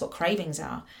 to me, that's what cravings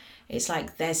are. It's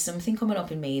like, there's something coming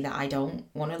up in me that I don't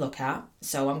want to look at,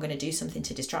 so I'm going to do something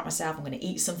to distract myself, I'm going to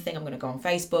eat something, I'm going to go on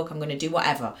Facebook, I'm going to do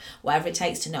whatever it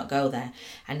takes to not go there.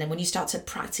 And then when you start to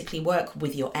practically work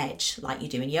with your edge, like you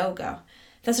do in yoga,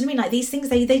 that's what I mean, like these things,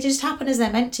 they just happen as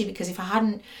they're meant to, because if I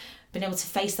hadn't been able to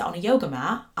face that on a yoga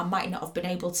mat, I might not have been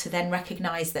able to then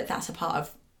recognise that that's a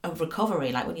part of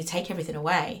recovery. Like when you take everything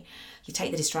away, you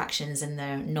take the distractions and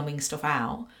the numbing stuff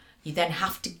out, you then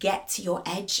have to get to your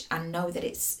edge and know that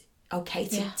it's okay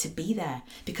to be there,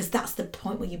 because that's the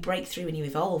point where you break through and you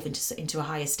evolve into a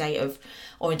higher state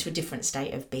or into a different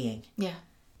state of being. Yeah.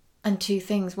 And two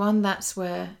things. One, that's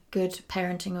where good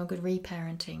parenting or good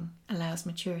reparenting allows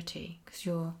maturity, because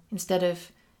you're, instead of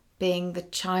being the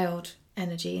child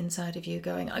energy inside of you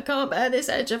going, I can't bear this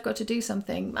edge, I've got to do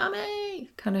something, mummy,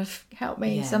 kind of help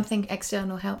me, something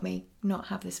external help me not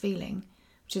have this feeling,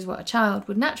 which is what a child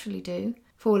would naturally do.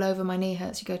 Fall over, my knee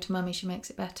hurts, you go to mummy, she makes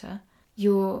it better.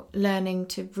 you're learning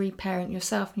to reparent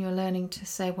yourself, and you're learning to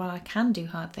say, well, I can do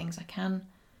hard things. I can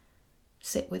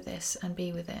sit with this and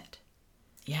be with it.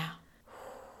 Yeah.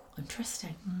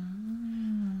 Interesting.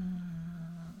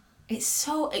 It's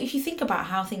so, if you think about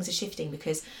how things are shifting,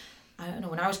 because I don't know,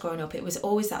 when I was growing up, it was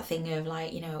always that thing of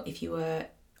like, you know, if you were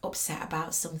upset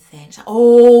about something, it's like,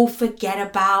 oh, forget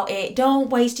about it, don't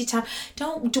waste your time,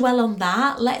 don't dwell on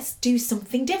that, let's do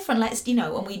something different, let's, you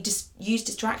know, and we just use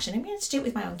distraction. I mean, I used to do it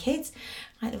with my own kids.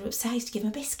 Like, they were upset, I used to give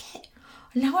them a biscuit.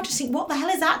 And now I just think, what the hell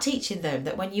is that teaching them?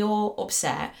 That when you're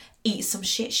upset, eat some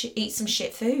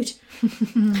shit food,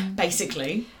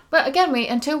 basically. But again,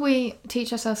 until we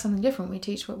teach ourselves something different, we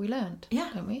teach what we learned,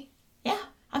 don't we? Yeah.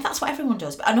 And that's what everyone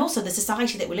does. And also the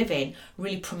society that we live in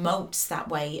really promotes that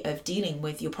way of dealing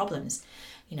with your problems.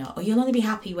 You know, or you'll only be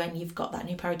happy when you've got that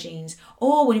new pair of jeans,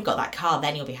 or when you've got that car,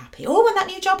 then you'll be happy, or when that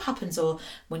new job happens, or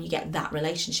when you get that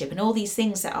relationship, and all these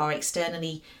things that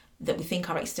we think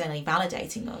are externally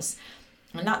validating us.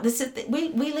 And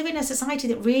we live in a society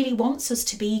that really wants us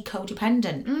to be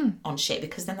codependent on shit,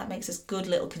 because then that makes us good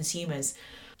little consumers.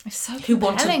 It's so who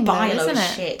want to buy a load of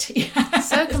shit. Yeah.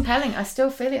 So compelling. I still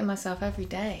feel it in myself every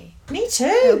day. Me too.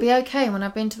 It'll be okay when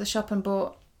I've been to the shop and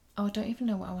bought, I don't even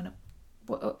know what I want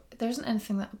to, there isn't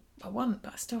anything that I want,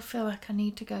 but I still feel like I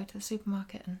need to go to the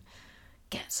supermarket and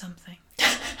get something.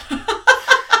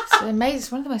 It's amazing.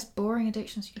 It's one of the most boring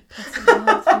addictions you could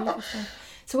possibly have.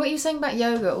 So what you were saying about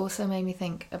yoga also made me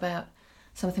think about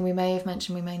something we may have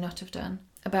mentioned, we may not have done,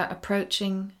 about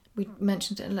approaching, we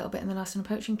mentioned it a little bit in the last one,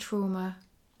 approaching trauma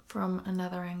from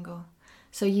another angle.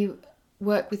 So you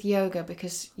work with yoga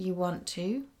because you want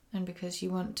to, and because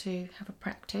you want to have a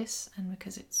practice, and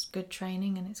because it's good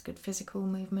training and it's good physical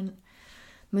movement.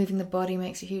 Moving the body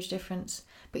makes a huge difference.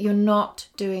 But you're not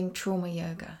doing trauma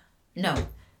yoga. No.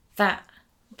 That,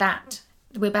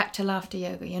 we're back to laughter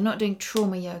yoga. You're not doing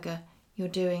trauma yoga. You're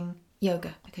doing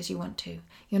yoga because you want to.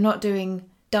 You're not doing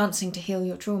dancing to heal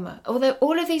your trauma. Although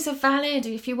all of these are valid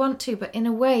if you want to, but in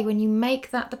a way, when you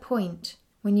make that the point,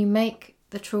 when you make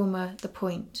the trauma the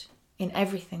point in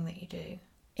everything that you do,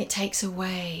 it takes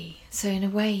away. So in a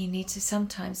way, you need to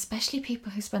sometimes, especially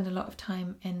people who spend a lot of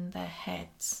time in their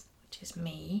heads, which is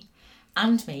me.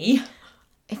 And me.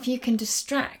 If you can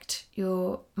distract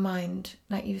your mind,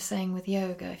 like you were saying with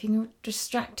yoga, if you can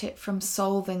distract it from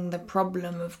solving the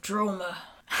problem of trauma,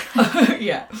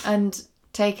 yeah, and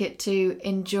take it to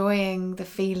enjoying the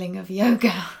feeling of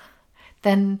yoga,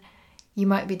 then you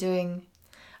might be doing,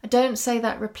 I don't say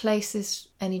that replaces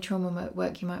any trauma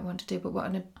work you might want to do, but what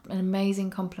an amazing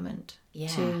compliment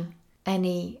to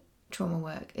any trauma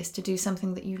work is to do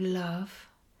something that you love.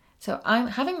 So I'm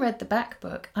having read the back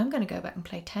book, I'm going to go back and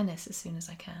play tennis as soon as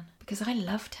I can, because I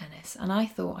love tennis, and I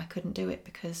thought I couldn't do it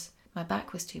because my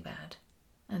back was too bad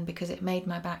and because it made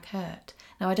my back hurt.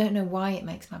 Now I don't know why it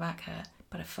makes my back hurt,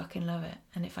 but I fucking love it,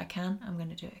 and if I can, I'm going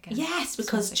to do it again. Yes,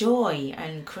 because joy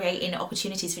and creating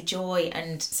opportunities for joy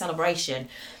and celebration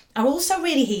are also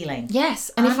really healing.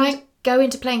 Yes, and if I go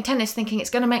into playing tennis thinking it's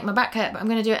going to make my back hurt, but I'm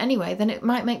going to do it anyway, then it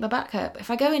might make my back hurt. But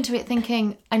if I go into it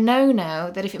thinking, I know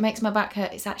now that if it makes my back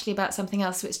hurt, it's actually about something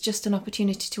else, so it's just an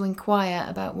opportunity to inquire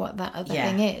about what that other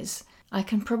thing is, I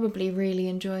can probably really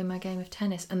enjoy my game of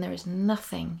tennis. And there is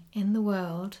nothing in the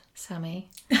world, Sammy,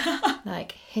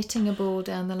 like hitting a ball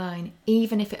down the line,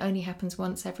 even if it only happens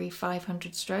once every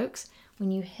 500 strokes. When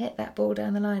you hit that ball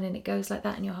down the line and it goes like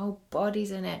that and your whole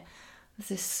body's in it, there's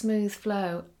this smooth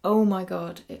flow. Oh my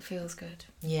God, it feels good.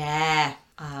 Yeah.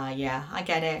 Yeah, I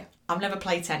get it. I've never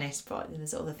played tennis, but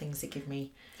there's other things that give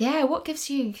me... Yeah, what gives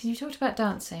you... Because you talked about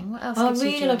dancing. What else gives you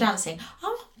joy? I really love dancing.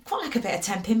 I quite like a bit of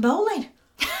 10-pin bowling.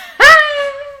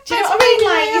 Do you know what I mean?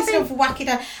 Like, you sort of whack it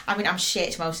down. I mean, I'm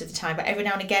shit most of the time, but every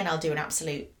now and again I'll do an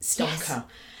absolute stonker. Yes.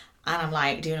 And I'm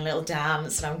like doing a little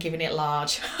dance and I'm giving it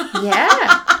large.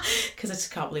 Yeah. Because I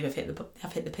just can't believe I've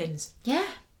hit the pins. Yeah.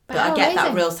 But I get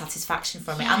that real satisfaction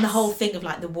from it, and the whole thing of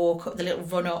like the walk up, the little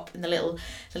run up, and the little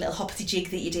hoppity jig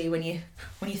that you do when you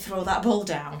throw that ball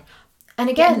down. And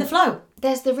again, in the flow,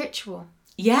 there's the ritual.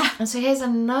 Yeah. And so here's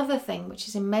another thing which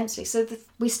is immensely... So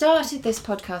we started this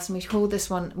podcast and we called this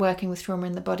one Working with Trauma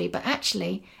in the Body, but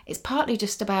actually it's partly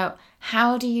just about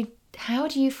how do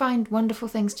you find wonderful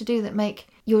things to do that make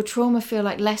your trauma feel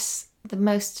like less the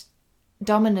most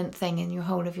dominant thing in your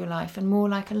whole of your life and more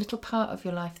like a little part of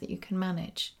your life that you can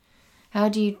manage. How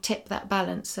do you tip that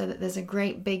balance so that there's a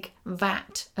great big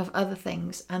vat of other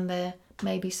things and there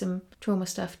may be some trauma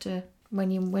stuff to when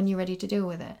you're ready to deal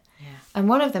with it? Yeah. And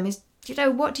one of them is,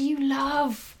 what do you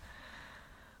love?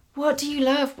 What do you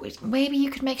love? Maybe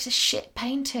you could make a shit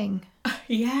painting.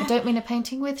 Yeah. I don't mean a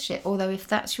painting with shit, although if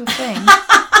that's your thing,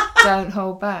 don't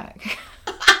hold back.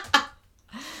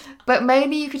 But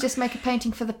maybe you could just make a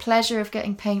painting for the pleasure of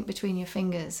getting paint between your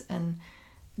fingers and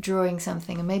drawing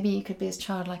something. And maybe you could be as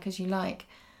childlike as you like.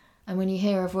 And when you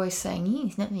hear a voice saying,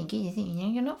 it's not very good,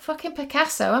 you're not fucking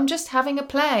Picasso. I'm just having a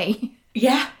play.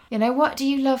 Yeah. You know, what do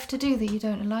you love to do that you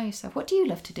don't allow yourself? What do you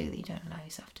love to do that you don't allow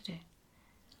yourself to do?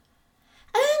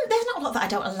 There's not a lot that I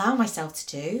don't allow myself to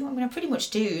do. I mean, I pretty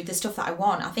much do the stuff that I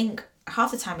want. I think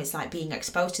half the time it's like being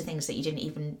exposed to things that you didn't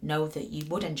even know that you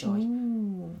would enjoy.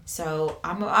 Ooh. So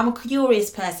I'm a curious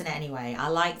person anyway. I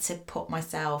like to put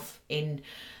myself in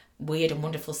weird and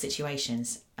wonderful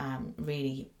situations.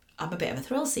 Really, I'm a bit of a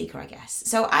thrill seeker, I guess.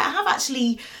 So I have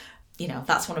actually, you know,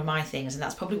 that's one of my things, and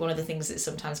that's probably one of the things that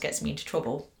sometimes gets me into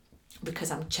trouble,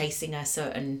 because I'm chasing a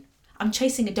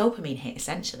dopamine hit,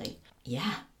 essentially.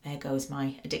 Yeah. There goes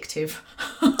my addictive.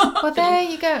 Well, there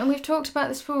you go. And we've talked about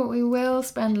this before. We will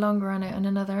spend longer on it on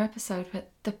another episode.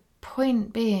 But the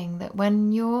point being that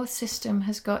when your system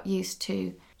has got used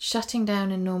to shutting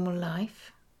down in normal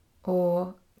life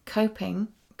or coping,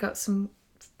 got some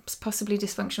possibly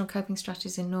dysfunctional coping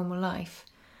strategies in normal life,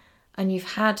 and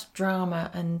you've had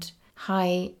drama and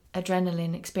high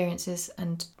adrenaline experiences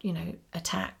and, you know,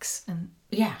 attacks, and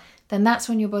then that's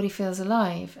when your body feels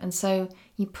alive. And so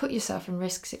you put yourself in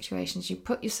risk situations, you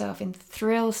put yourself in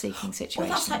thrill-seeking situations. Well,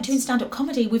 that's like doing stand-up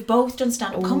comedy. We've both done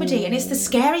stand-up comedy, and it's the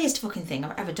scariest fucking thing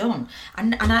I've ever done.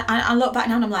 And I look back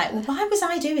now and I'm like, well, why was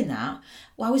I doing that?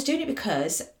 Well, I was doing it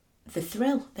because the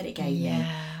thrill that it gave me,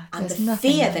 and the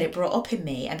fear that it brought up in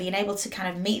me, and being able to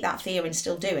kind of meet that fear and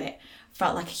still do it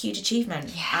felt like a huge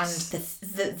achievement. Yes.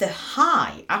 And the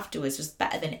high afterwards was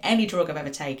better than any drug I've ever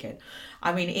taken.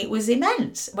 I mean, it was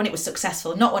immense when it was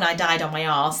successful. Not when I died on my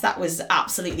arse. That was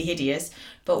absolutely hideous.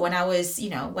 But when I was, you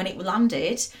know, when it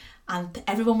landed and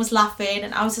everyone was laughing,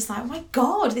 and I was just like, oh my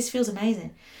God, this feels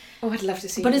amazing. Oh, I'd love to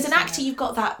see. But as an actor, you've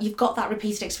got that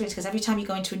repeated experience, because every time you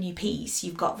go into a new piece,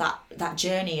 you've got that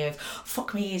journey of,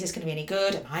 fuck me, is this going to be any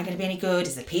good? Am I going to be any good?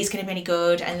 Is the piece going to be any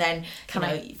good? And then,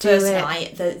 first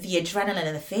night, the adrenaline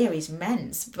and the fear is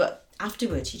immense, but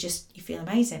afterwards, you feel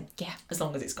amazing. Yeah, as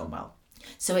long as it's gone well.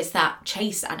 So it's that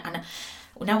chase, and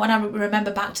now when I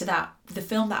remember back to the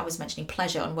film that I was mentioning,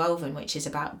 Pleasure Unwoven, which is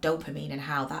about dopamine and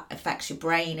how that affects your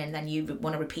brain, and then you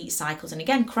want to repeat cycles. And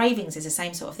again, cravings is the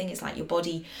same sort of thing. It's like your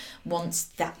body wants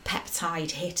that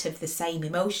peptide hit of the same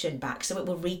emotion back, so it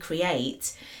will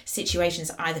recreate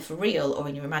situations either for real or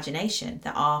in your imagination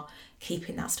that are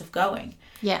keeping that stuff going.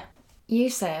 Yeah. You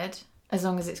said, as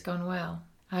long as it's gone well.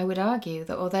 I would argue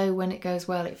that although when it goes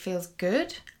well, it feels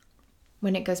good,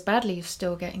 when it goes badly, you're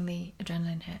still getting the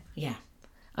adrenaline hit. Yeah.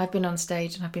 I've been on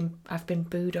stage and I've been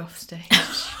booed off stage.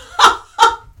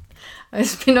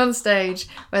 I've been on stage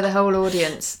where the whole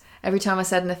audience, every time I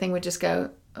said anything, would just go,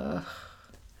 ugh.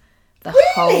 The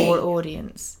whole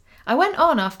audience. I went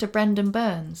on after Brendan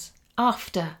Burns.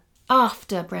 After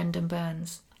Brendan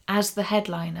Burns as the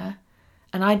headliner,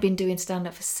 and I'd been doing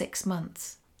stand-up for 6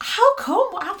 months. How come?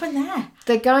 What happened there?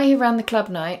 The guy who ran the club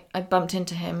night, I bumped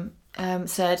into him,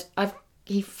 said,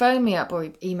 he phoned me up or he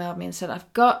emailed me and said,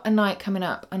 I've got a night coming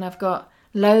up and I've got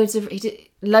loads of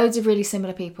really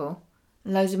similar people,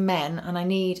 loads of men, and I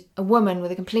need a woman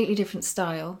with a completely different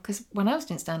style. Because when I was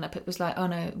doing stand-up, it was like, oh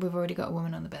no, we've already got a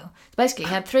woman on the bill. So basically,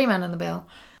 he had 3 men on the bill.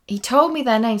 He told me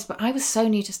their names, but I was so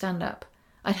new to stand-up.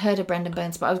 I'd heard of Brendan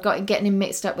Burns, but I was getting him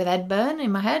mixed up with Ed Byrne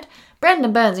in my head.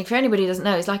 Brendan Burns, if anybody doesn't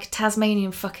know, is like a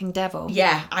Tasmanian fucking devil.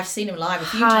 Yeah, I've seen him live a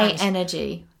few times. High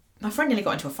energy. My friend nearly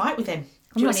got into a fight with him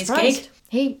during his gig.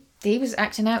 He was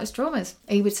acting out his traumas.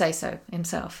 He would say so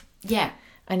himself. Yeah.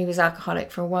 And he was alcoholic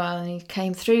for a while, and he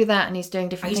came through that, and he's doing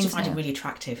different things. I used to find him really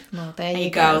attractive. Well, there you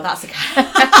go. That's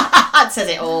that says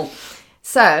it all.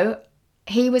 So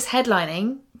he was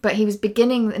headlining, but he was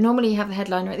beginning. Normally you have the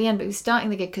headliner at the end, but he was starting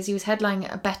the gig because he was headlining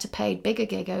at a better paid, bigger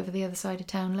gig over the other side of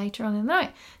town later on in the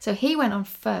night. So he went on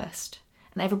first,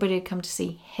 and everybody had come to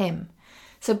see him.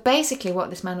 So basically what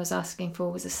this man was asking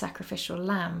for was a sacrificial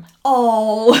lamb.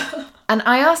 Oh. And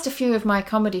I asked a few of my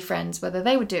comedy friends whether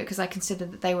they would do it because I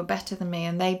considered that they were better than me,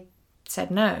 and they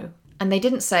said no. And they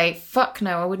didn't say, fuck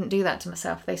no, I wouldn't do that to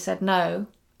myself. They said no,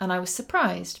 and I was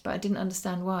surprised, but I didn't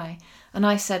understand why. And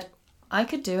I said, I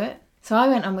could do it. So I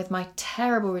went on with my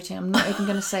terrible routine. I'm not even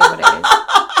going to say what it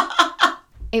is.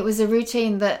 It was a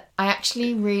routine that I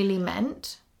actually really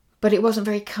meant, but it wasn't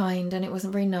very kind and it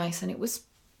wasn't very nice, and it was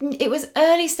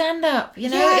early stand-up, you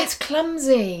know? Yeah. It's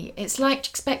clumsy. It's like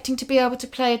expecting to be able to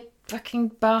play a fucking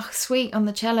Bach suite on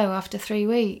the cello after 3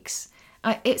 weeks.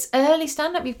 It's early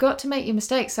stand-up. You've got to make your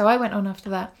mistakes. So I went on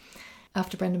after that,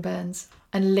 after Brendan Burns,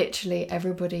 and literally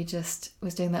everybody just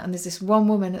was doing that. And there's this one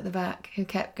woman at the back who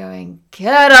kept going,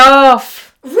 get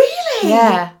off! Really?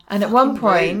 Yeah, and at one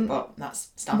point, well, that's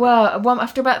standard. well,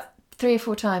 after about 3 or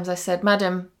 4 times, I said,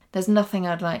 "Madam, there's nothing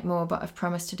I'd like more, but I've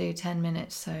promised to do 10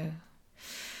 minutes, so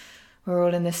we're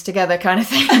all in this together," kind of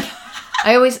thing.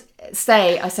 I always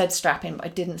say I said strap in, but I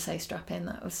didn't say strap in.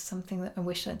 That was something that I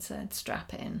wish I'd said,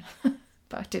 strap in.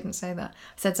 But I didn't say that.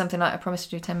 I said something like, "I promised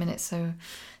to do 10 minutes, so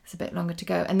it's a bit longer to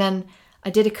go." And then I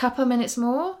did a couple of minutes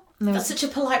more. And That's such a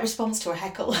polite response to a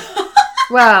heckle.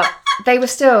 Well, they were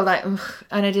still like, ugh,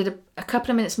 and I did a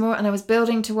couple of minutes more, and I was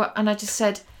building to what, and I just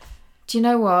said, "Do you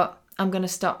know what? I'm going to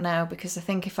stop now, because I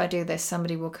think if I do this,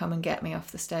 somebody will come and get me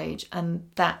off the stage." And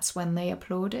that's when they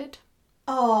applauded.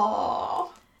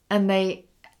 Oh. And they,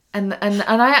 and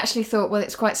I actually thought, well,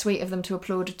 it's quite sweet of them to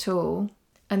applaud at all.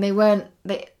 And they weren't,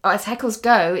 as heckles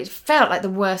go, it felt like the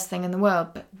worst thing in the world,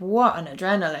 but what an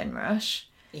adrenaline rush.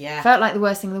 Yeah. Felt like the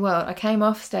worst thing in the world. I came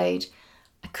off stage,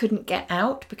 I couldn't get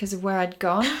out because of where I'd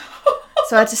gone.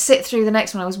 So I had to sit through the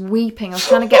next one. I was weeping. I was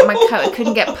trying to get my coat. I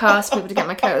couldn't get past people to get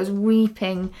my coat. I was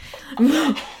weeping.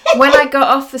 When I got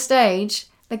off the stage,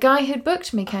 the guy who'd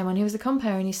booked me came on. He was the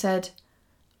compere, and he said,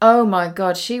 "Oh my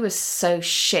God, she was so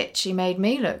shit. She made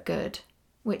me look good."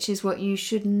 Which is what you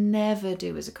should never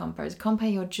do as a compere. As a compere,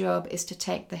 your job is to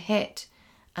take the hit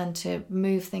and to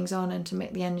move things on and to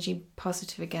make the energy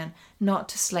positive again, not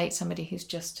to slate somebody who's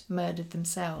just murdered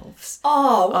themselves.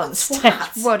 Oh, what on a stage.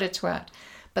 twat. What a twat.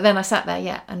 But then I sat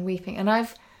there, and weeping. And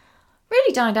I've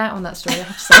really dined out on that story, I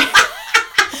have to say.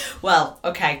 Well,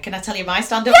 okay, can I tell you my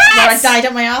stand-up where I died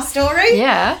on my arse story?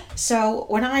 Yeah. So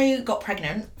when I got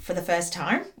pregnant for the first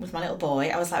time with my little boy,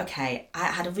 I was like, okay, I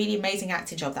had a really amazing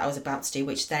acting job that I was about to do,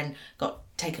 which then got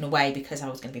taken away because I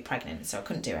was going to be pregnant, so I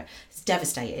couldn't do it. I was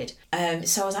devastated.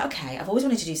 So I was like, okay, I've always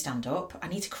wanted to do stand-up. I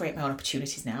need to create my own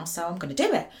opportunities now, so I'm going to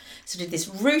do it. So I did this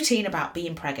routine about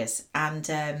being preggers, and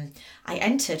I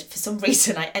entered, for some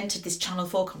reason, this Channel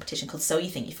 4 competition called So You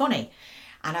Think You're Funny.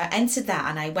 And I entered that,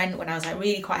 and I went when I was like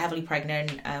really quite heavily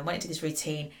pregnant, went into this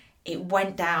routine. It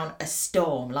went down a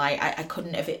storm. Like I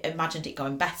couldn't have imagined it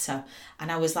going better.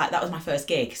 And I was like, that was my first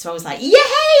gig. So I was like, yay,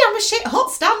 I'm a shit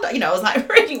hot stand-up. You know, I was like,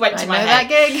 really went to my head. I know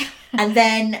that gig. And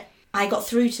then I got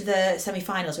through to the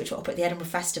semi-finals, which were up at the Edinburgh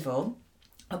Festival.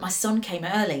 But my son came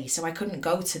early, so I couldn't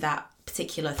go to that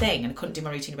particular thing, and I couldn't do my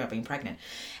routine about being pregnant.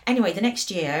 Anyway, the next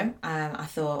year, I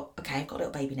thought, okay, I've got a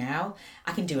little baby now.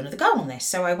 I can do another go on this.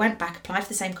 So I went back, applied for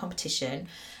the same competition.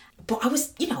 But I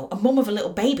was, a mum of a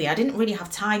little baby. I didn't really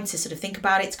have time to sort of think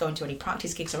about it, to go into any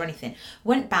practice gigs or anything.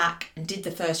 Went back and did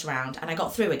the first round, and I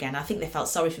got through again. I think they felt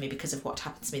sorry for me because of what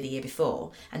happened to me the year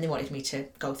before, and they wanted me to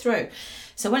go through.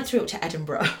 So I went through up to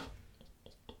Edinburgh.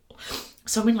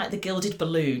 So I'm in like the Gilded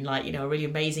Balloon, like, a really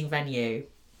amazing venue.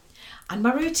 And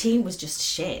my routine was just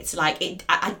shit. Like,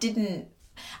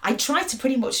 I tried to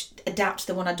pretty much adapt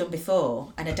the one I'd done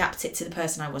before and adapt it to the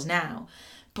person I was now.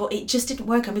 But it just didn't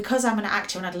work. And because I'm an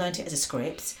actor and I'd learnt it as a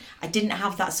script, I didn't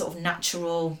have that sort of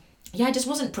natural... Yeah, I just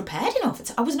wasn't prepared enough.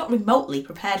 I was not remotely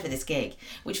prepared for this gig,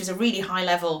 which was a really high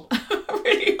level.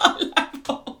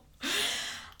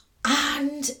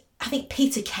 And I think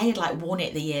Peter Kay had won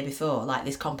it the year before,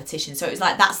 this competition. So it was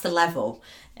that's the level.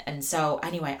 And so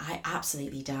anyway, I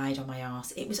absolutely died on my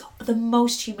arse. It was the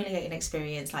most humiliating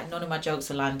experience. None of my jokes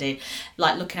were landing.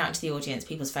 Looking out into the audience,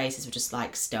 people's faces were just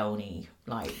stony.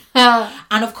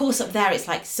 And of course up there it's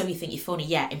so you think you're funny,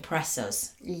 yeah, impress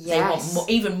us. Yes. They want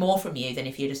even more from you than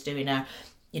if you're just doing an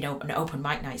open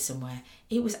mic night somewhere.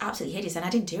 It was absolutely hideous, and I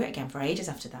didn't do it again for ages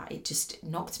after that. It just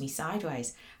knocked me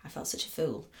sideways. I felt such a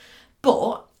fool.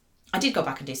 But I did go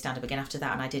back and do stand-up again after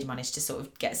that, and I did manage to sort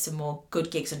of get some more good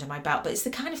gigs under my belt. But it's the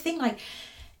kind of thing,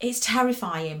 it's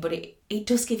terrifying, but it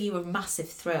does give you a massive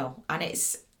thrill. And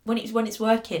it's when it's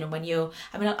working, and when you're...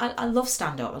 I love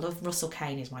stand-up. I love Russell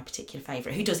Kane is my particular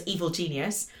favourite, who does Evil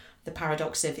Genius. The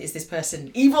paradox of, is this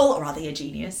person evil or are they a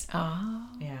genius? Oh.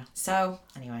 Yeah. So,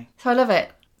 anyway. So I love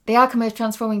it. The Alchemy of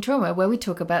Transforming Trauma, where we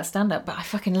talk about stand-up, but I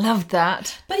fucking loved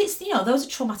that. But it's, those are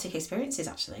traumatic experiences,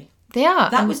 actually. They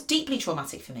are. That was deeply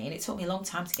traumatic for me, and it took me a long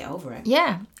time to get over it.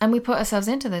 Yeah, and we put ourselves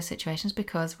into those situations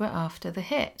because we're after the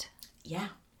hit. Yeah.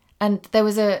 And there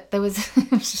was it was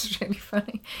just really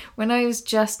funny. When I was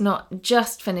just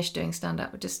finished doing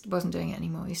stand-up, I just wasn't doing it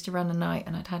anymore. I used to run a night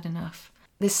and I'd had enough.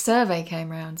 This survey came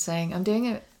round saying, I'm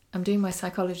doing my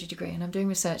psychology degree, and I'm doing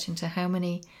research into how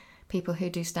many people who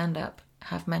do stand-up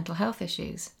have mental health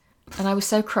issues. And I was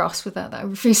so cross with that I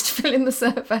refused to fill in the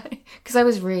survey because I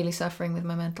was really suffering with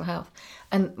my mental health.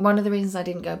 And one of the reasons I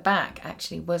didn't go back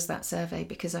actually was that survey,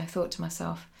 because I thought to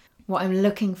myself, what I'm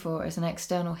looking for is an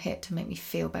external hit to make me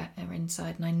feel better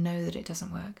inside, and I know that it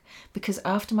doesn't work. Because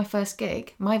after my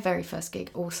very first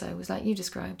gig also was like you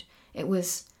described. It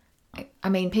was I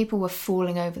mean, people were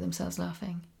falling over themselves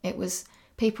laughing.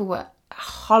 People were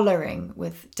hollering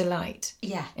with delight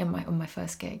on my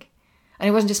first gig. And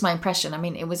it wasn't just my impression. I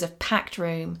mean, it was a packed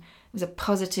room. It was a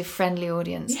positive, friendly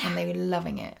audience, and they were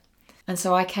loving it. And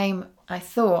so I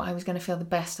thought I was going to feel the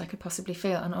best I could possibly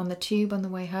feel. And on the tube on the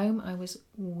way home, I was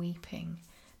weeping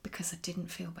because I didn't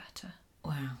feel better.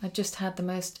 Wow. I just had the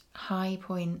most high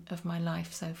point of my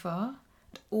life so far.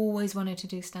 I'd always wanted to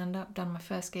do stand-up. Done my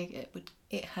first gig.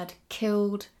 It had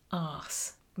killed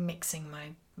arse. Mixing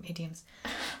my idioms.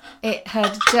 It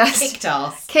had just...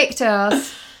 Kicked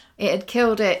arse. It had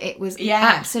killed it. It was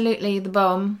absolutely the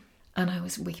bomb. And I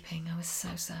was weeping. I was so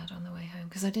sad on the way home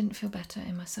because I didn't feel better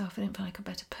in myself. I didn't feel like a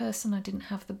better person. I didn't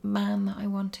have the man that I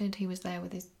wanted. He was there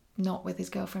not with his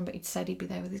girlfriend, but he'd said he'd be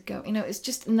there with his girl. You know, it's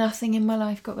just nothing in my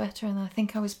life got better. And I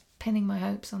think I was pinning my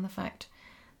hopes on the fact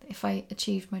that if I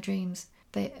achieved my dreams,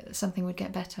 something would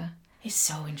get better. It's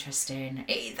so interesting.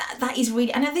 That is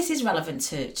really, and this is relevant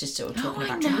to just sort of talking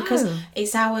about trauma, because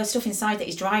it's our stuff inside that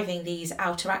is driving these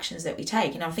outer actions that we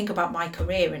take. You know, I think about my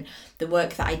career and the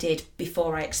work that I did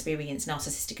before I experienced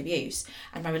narcissistic abuse,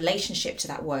 and my relationship to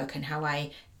that work and how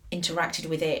I interacted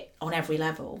with it on every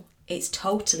level. It's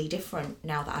totally different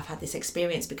now that I've had this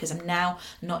experience, because I'm now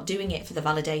not doing it for the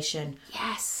validation.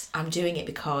 Yes. I'm doing it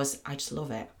because I just love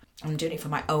it. I'm doing it for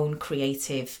my own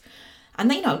creative.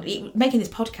 And, you know, making this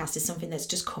podcast is something that's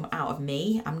just come out of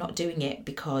me. I'm not doing it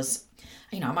because,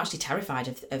 you know, I'm actually terrified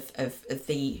of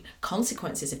the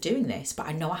consequences of doing this, but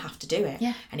I know I have to do it.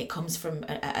 Yeah. And it comes from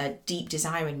a deep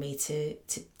desire in me to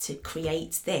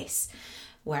create this,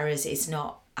 whereas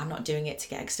I'm not doing it to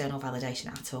get external validation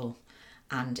at all.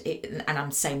 And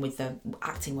I'm same with the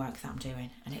acting work that I'm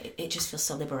doing, and it just feels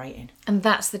so liberating. And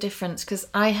that's the difference, because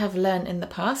I have learned in the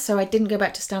past, so I didn't go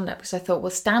back to stand-up because I thought, well,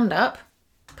 stand-up,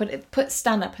 put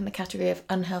stand-up in the category of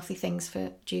unhealthy things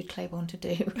for Jude Claiborne to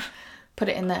do. Put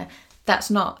it in there. That's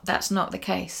not the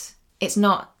case. It's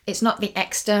not the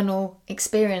external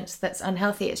experience that's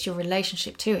unhealthy, it's your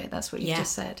relationship to it. That's what you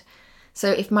just said. So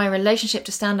if my relationship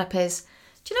to stand-up is,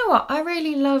 do you know what? I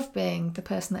really love being the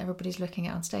person that everybody's looking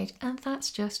at on stage. And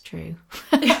that's just true.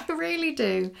 I really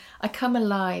do. I come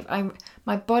alive.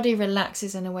 My body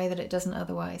relaxes in a way that it doesn't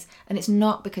otherwise. And it's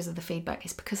not because of the feedback.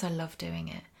 It's because I love doing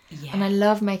it. Yeah. And I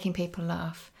love making people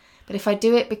laugh. But if I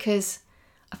do it because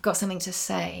I've got something to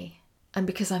say, and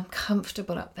because I'm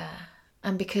comfortable up there,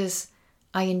 and because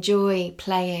I enjoy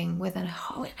playing with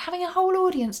having a whole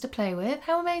audience to play with,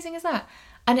 how amazing is that?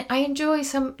 And I enjoy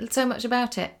so much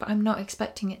about it, but I'm not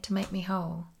expecting it to make me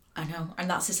whole. I know, and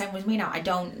that's the same with me now. I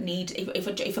don't need,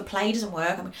 if a play doesn't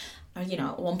work, I mean, you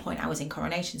know, at one point I was in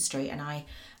Coronation Street, and I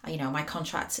you know, my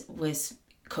contract was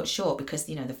cut short because,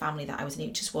 you know, the family that I was in,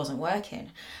 it just wasn't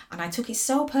working. And I took it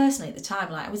so personally at the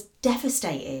time. Like, I was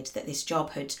devastated that this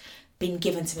job had been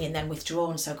given to me and then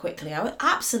withdrawn so quickly. I was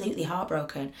absolutely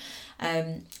heartbroken.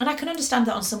 And I can understand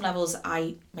that on some levels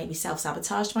I maybe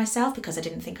self-sabotaged myself because I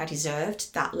didn't think I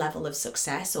deserved that level of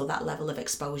success or that level of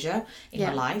exposure in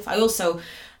my life. I also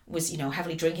was, you know,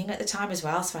 heavily drinking at the time as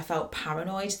well, so I felt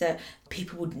paranoid that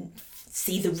people wouldn't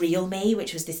see the real me,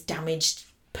 which was this damaged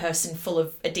person full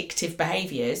of addictive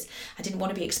behaviours. I didn't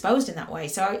want to be exposed in that way,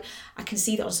 so I can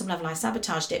see that on some level I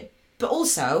sabotaged it. But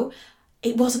also,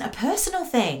 it wasn't a personal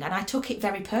thing, and I took it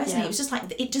very personally. It was just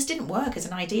like, it just didn't work as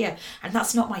an idea, and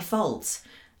that's not my fault.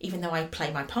 Even though I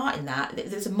play my part in that,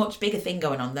 there's a much bigger thing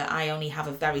going on that I only have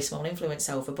a very small influence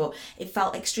over, but it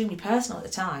felt extremely personal at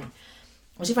the time.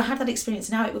 Whereas if I had that experience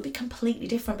now, it would be completely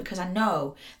different because I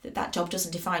know that job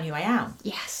doesn't define who I am.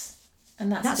 Yes.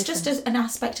 And that's just an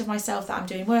aspect of myself that I'm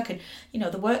doing work. And, you know,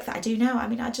 the work that I do now, I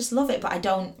mean, I just love it, but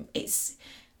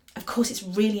of course, it's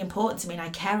really important to me and I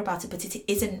care about it, but it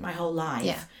isn't my whole life.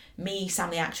 Yeah. Me, Sam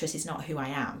the actress, is not who I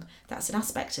am. That's an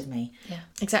aspect of me. Yeah,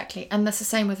 exactly. And that's the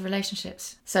same with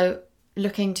relationships. So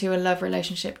looking to a love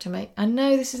relationship to make... I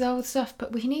know this is old stuff,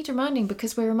 but we need reminding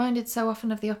because we're reminded so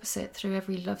often of the opposite through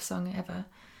every love song ever.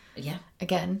 Yeah.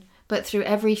 Again, but through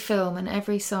every film and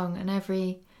every song and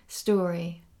every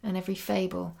story and every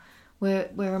fable, we're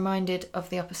reminded of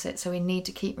the opposite. So we need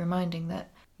to keep reminding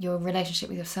that your relationship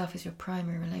with yourself is your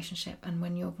primary relationship, and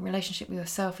when your relationship with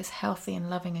yourself is healthy and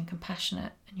loving and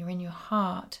compassionate, and you're in your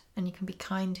heart and you can be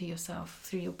kind to yourself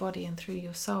through your body and through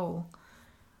your soul,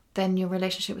 then your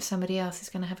relationship with somebody else is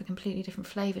going to have a completely different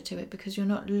flavour to it because you're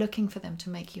not looking for them to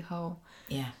make you whole.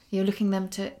 Yeah. You're looking them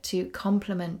to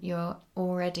complement your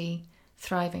already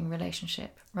thriving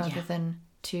relationship rather than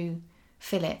to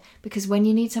fill it. Because when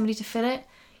you need somebody to fill it,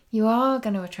 you are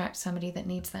going to attract somebody that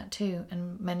needs that too.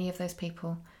 And many of those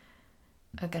people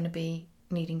are going to be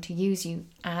needing to use you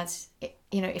as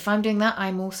if I'm doing that,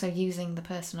 I'm also using the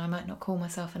person. I might not call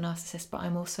myself a narcissist, but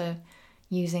I'm also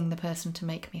using the person to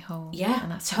make me whole. Yeah,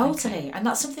 and that's totally. okay. And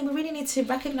that's something we really need to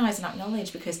recognise and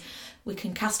acknowledge, because we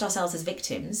can cast ourselves as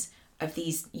victims of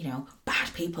these,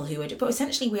 bad people who are... But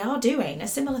essentially we are doing a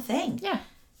similar thing. Yeah.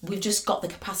 We've just got the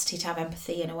capacity to have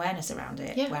empathy and awareness around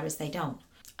it, whereas they don't.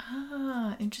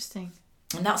 Ah, interesting.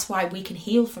 And that's why we can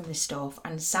heal from this stuff.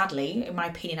 And sadly, in my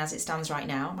opinion, as it stands right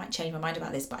now, I might change my mind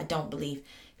about this, but I don't believe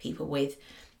people with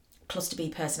cluster B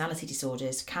personality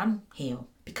disorders can heal,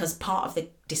 because part of the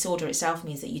disorder itself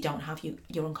means that you don't have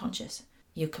you're unconscious.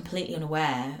 You're completely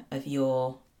unaware of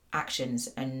your actions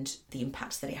and the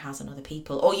impacts that it has on other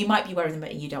people. Or you might be aware of them,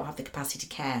 but you don't have the capacity to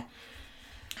care.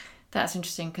 That's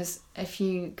interesting, because if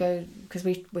you go, because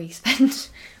we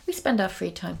spend our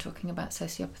free time talking about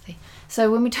sociopathy.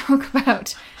 So when we talk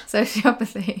about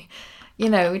sociopathy,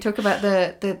 we talk about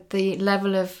the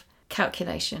level of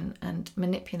calculation and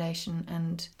manipulation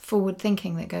and forward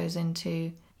thinking that goes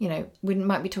into, we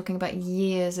might be talking about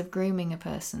years of grooming a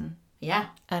person. Yeah.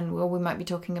 And we might be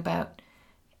talking about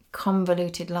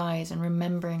convoluted lies and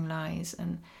remembering lies,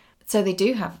 and so they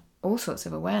do have all sorts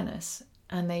of awareness.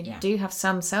 And they do have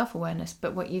some self-awareness,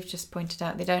 but what you've just pointed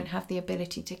out, they don't have the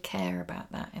ability to care about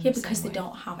that. Because they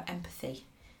don't have empathy.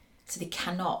 So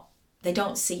they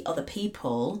don't see other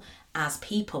people as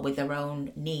people with their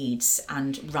own needs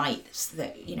and rights.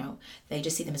 That, they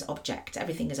just see them as object.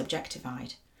 Everything is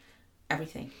objectified.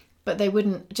 Everything. But they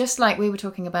wouldn't, just like we were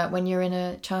talking about, when you're in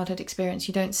a childhood experience,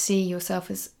 you don't see yourself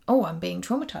as, I'm being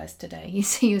traumatised today. You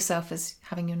see yourself as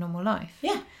having your normal life.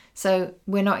 Yeah. So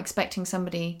we're not expecting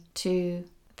somebody to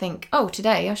think,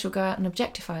 today I shall go out and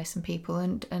objectify some people,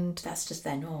 and that's just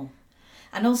their norm.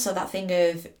 And also that thing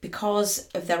of, because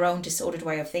of their own disordered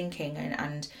way of thinking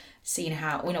and seeing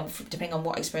how, depending on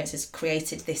what experiences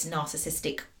created this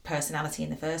narcissistic personality in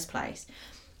the first place.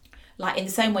 Like in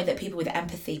the same way that people with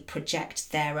empathy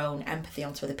project their own empathy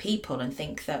onto other people and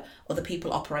think that other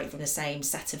people operate from the same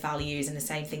set of values and the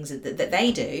same things that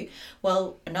they do,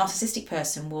 well, a narcissistic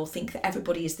person will think that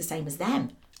everybody is the same as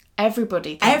them.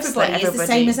 Everybody is the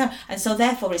same as them. And so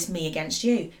therefore it's me against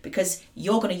you, because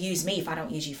you're going to use me if I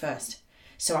don't use you first.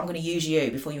 So I'm going to use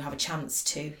you before you have a chance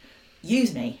to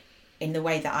use me in the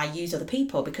way that I use other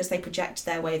people, because they project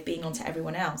their way of being onto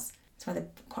everyone else. That's why they're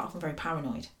quite often very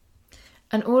paranoid.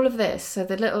 And all of this, so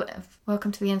the little,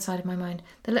 welcome to the inside of my mind,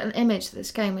 the little image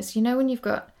that's going was, when you've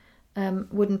got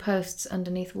wooden posts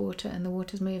underneath water and the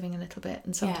water's moving a little bit,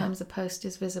 and sometimes the post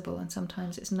is visible and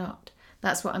sometimes it's not.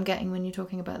 That's what I'm getting when you're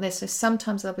talking about this. So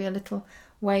sometimes there'll be a little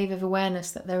wave of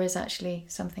awareness that there is actually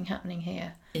something happening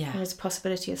here. Yeah. There is a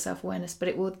possibility of self-awareness, but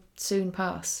it will soon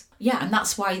pass. Yeah, and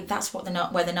that's where the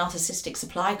narcissistic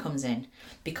supply comes in,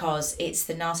 because it's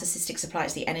the narcissistic supply,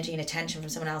 it's the energy and attention from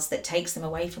someone else that takes them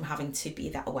away from having to be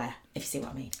that aware, if you see what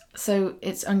I mean. So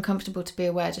it's uncomfortable to be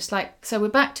aware, so we're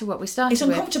back to what we started with. It's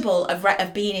uncomfortable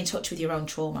of being in touch with your own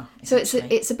trauma. So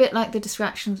it's a bit like the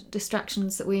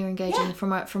distractions that we are engaging in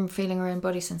from feeling our own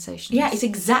body sensations. Yeah, it's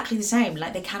exactly the same.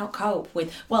 Like, they cannot cope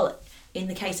with, in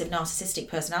the case of narcissistic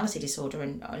personality disorder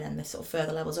and the sort of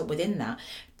further levels up within that,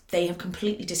 they have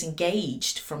completely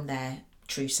disengaged from their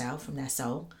true self, from their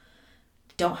soul,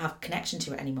 don't have connection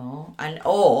to it anymore,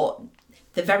 or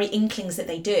the very inklings that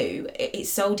they do, it's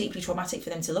so deeply traumatic for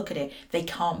them to look at it, they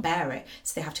can't bear it,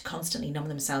 so they have to constantly numb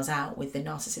themselves out with the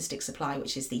narcissistic supply,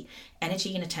 which is the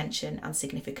energy and attention and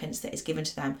significance that is given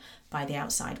to them by the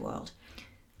outside world.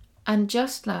 And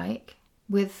just like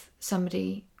with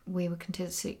somebody we would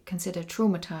consider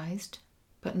traumatised,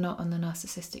 but not on the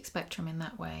narcissistic spectrum in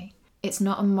that way, it's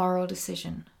not a moral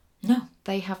decision. No.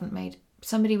 They haven't made...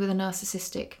 Somebody with high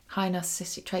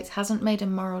narcissistic traits hasn't made a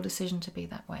moral decision to be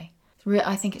that way.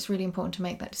 I think it's really important to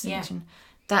make that distinction. Yeah.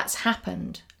 That's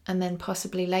happened, and then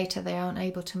possibly later they aren't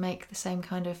able to make the same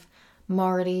kind of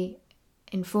morally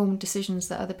informed decisions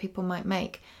that other people might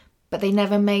make, but they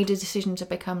never made a decision to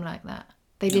become like that.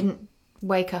 They didn't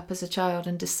wake up as a child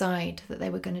and decide that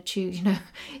they were going to choose,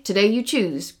 today you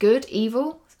choose good,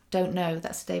 evil, don't know.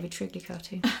 That's a David Shrigley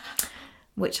cartoon,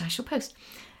 which I shall post.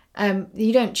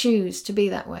 You don't choose to be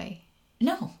that way.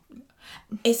 No.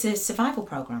 It's a survival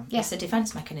program. Yeah. It's a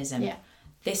defense mechanism. Yeah.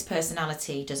 This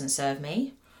personality doesn't serve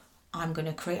me. I'm going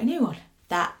to create a new one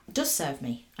that does serve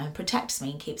me and protects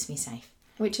me and keeps me safe.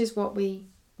 Which is what we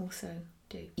also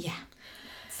do. Yeah.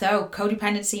 So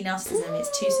codependency, narcissism,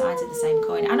 it's two sides of the same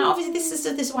coin. And obviously this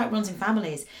is why it runs in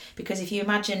families. Because if you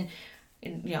imagine, a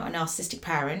narcissistic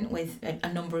parent with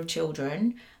a number of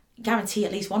children, guarantee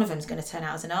at least one of them is going to turn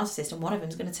out as a narcissist, and one of them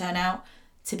is going to turn out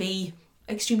to be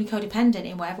extremely codependent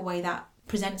in whatever way that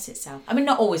presents itself. I mean,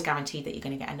 not always guaranteed that you're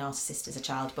going to get a narcissist as a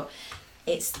child, but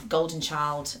it's golden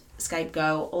child,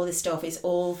 scapegoat, all this stuff. It's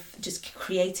all just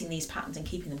creating these patterns and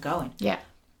keeping them going. Yeah.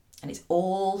 And it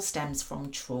all stems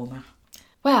from trauma.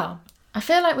 Well, I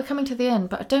feel like we're coming to the end,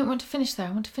 but I don't want to finish there.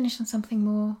 I want to finish on something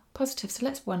more positive. So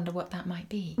let's wonder what that might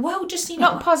be. Well, just, you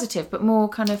know... Not positive, but more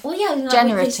kind of like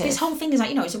generative. This whole thing is like,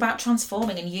 you know, it's about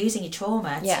transforming and using your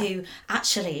trauma to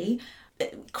actually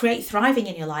create thriving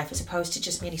in your life as opposed to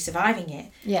just merely surviving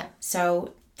it. Yeah.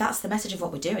 So that's the message of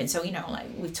what we're doing. So, you know, like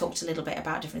we've talked a little bit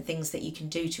about different things that you can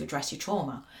do to address your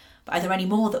trauma. But are there any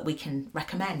more that we can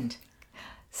recommend?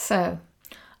 So...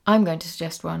 I'm going to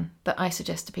suggest one that I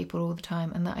suggest to people all the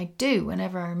time and that I do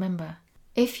whenever I remember.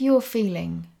 If you're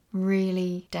feeling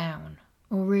really down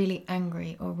or really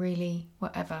angry or really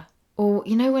whatever, or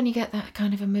you know when you get that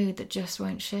kind of a mood that just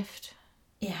won't shift?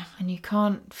 Yeah. And you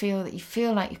can't feel that, you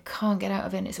feel like you can't get out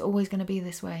of it and it's always going to be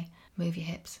this way, move your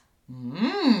hips.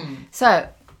 So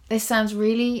this sounds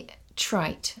really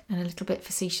trite and a little bit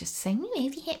facetious, saying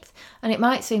move your hips, and it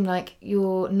might seem like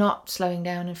you're not slowing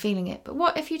down and feeling it, but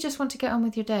what if you just want to get on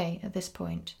with your day at this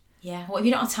point? Yeah. What if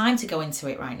you don't have time to go into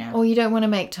it right now, or you don't want to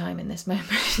make time in this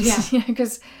moment? Yeah.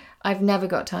 Because I've never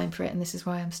got time for it, and this is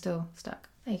why I'm still stuck.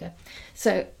 There you go.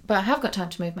 So, but I have got time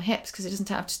to move my hips because it doesn't.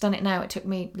 I've just done it now. It took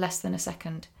me less than a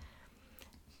second.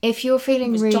 If you're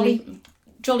feeling really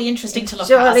jolly interesting to look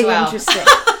at as well. Interesting.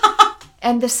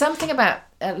 And there's something about,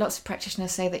 lots of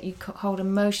practitioners say that you hold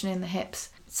emotion in the hips.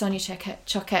 Sonia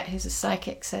Choquette, who's a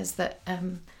psychic, says that,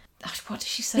 what does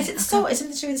she say? Isn't it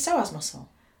to do with the psoas muscle?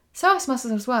 Psoas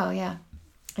muscle as well, yeah.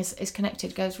 It's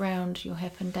connected, goes round your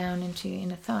hip and down into your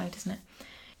inner thigh, doesn't it?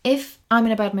 If I'm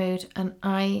in a bad mood and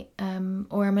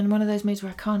or I'm in one of those moods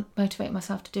where I can't motivate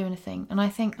myself to do anything, and I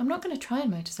think, I'm not going to try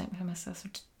and motivate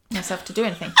myself to do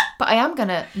anything, but I am going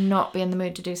to not be in the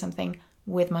mood to do something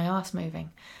with my arse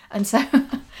moving. And so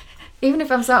even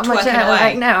if I'm sat on my chair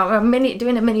like now, I'm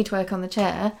doing a mini twerk on the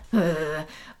chair,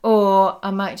 or I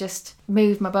might just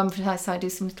move my bum from side to side, do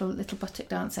some little buttock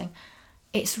dancing.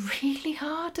 It's really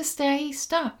hard to stay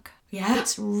stuck. Yeah.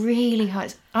 It's really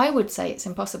hard. I would say it's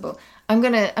impossible. I'm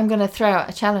gonna throw out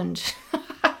a challenge.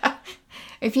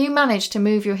 If you manage to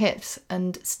move your hips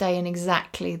and stay in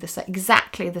exactly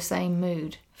the same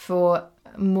mood for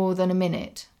more than a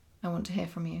minute, I want to hear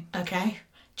from you. Okay.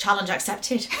 Challenge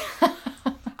accepted.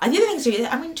 And the other things do,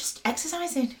 I mean, just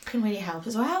exercising can really help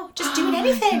as well. Just doing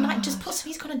anything, like just put some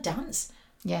music on and dance.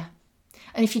 Yeah.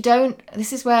 And if you don't,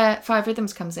 this is where 5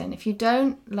 Rhythms comes in. If you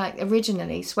don't, like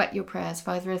originally, Sweat Your Prayers,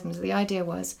 5 Rhythms, the idea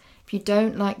was, if you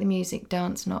don't like the music,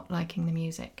 dance not liking the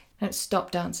music. Don't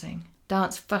stop dancing.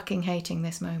 Dance fucking hating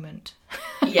this moment.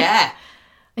 Yeah.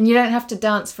 And you don't have to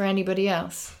dance for anybody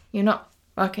else. You're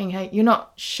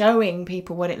not showing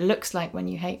people what it looks like when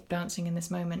you hate dancing in this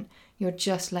moment. You're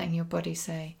just letting your body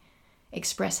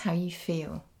express how you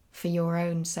feel for your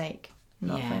own sake,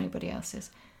 not for anybody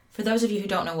else's. For those of you who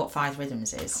don't know what 5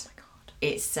 Rhythms is, oh my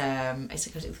God,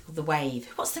 it's called The Wave.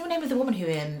 What's the name of the woman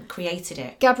who created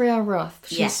it? Gabrielle Roth.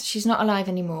 She's not alive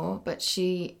anymore, but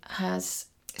she has.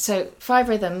 So 5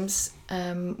 Rhythms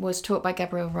was taught by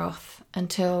Gabrielle Roth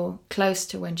until close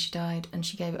to when she died, and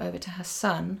she gave it over to her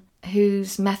son,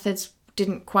 whose methods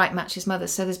didn't quite match his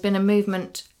mother's. So there's been a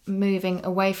movement moving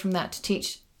away from that to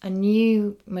teach a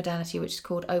new modality, which is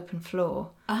called open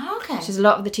floor. Oh, okay. Which is a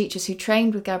lot of the teachers who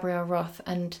trained with Gabrielle Roth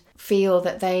and feel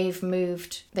that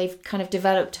they've kind of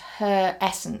developed her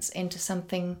essence into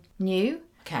something new.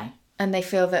 Okay. And they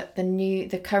feel that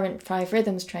the current 5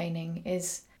 Rhythms training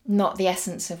is not the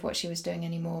essence of what she was doing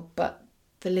anymore, but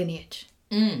the lineage.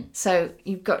 So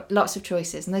you've got lots of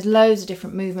choices, and there's loads of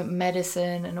different movement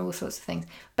medicine and all sorts of things.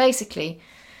 Basically,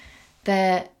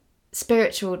 they're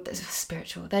spiritual.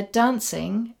 They're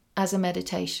dancing as a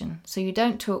meditation. So you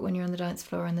don't talk when you're on the dance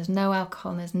floor, and there's no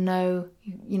alcohol, and there's no,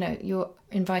 you're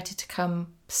invited to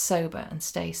come sober and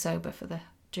stay sober for the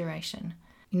duration.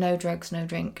 No drugs, no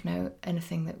drink, no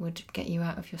anything that would get you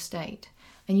out of your state.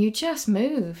 And you just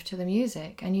move to the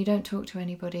music, and you don't talk to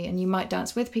anybody, and you might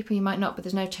dance with people, you might not, but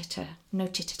there's no chitter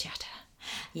chatter.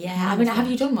 Yeah, I mean, have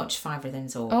you done much 5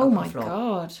 Rhythms or oh my floor?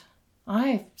 God,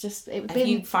 Have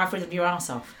you 5 Rhythmed your arse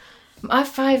off? I've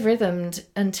 5 rhythmed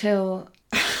until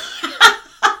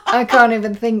I can't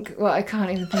even think of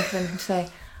anything to say.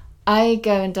 I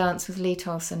go and dance with Lee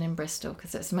Tolson in Bristol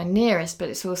because that's my nearest, but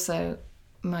it's also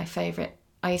my favourite.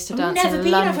 I used to dance in London. I've never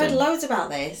been. I've heard loads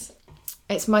about this.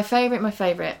 It's my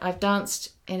favourite. I've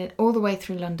danced in it all the way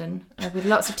through London with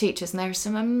lots of teachers, and there are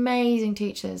some amazing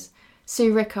teachers.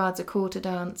 Sue Rickard's a call to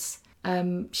dance.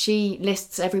 She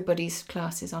lists everybody's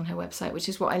classes on her website, which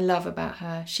is what I love about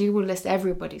her. She will list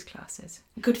everybody's classes.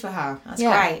 Good for her. That's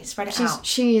great. Spread it out.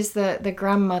 She is the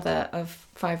grandmother of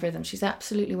 5 Rhythms. She's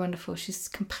absolutely wonderful. She's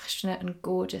compassionate and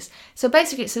gorgeous. So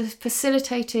basically, it's a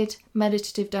facilitated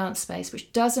meditative dance space,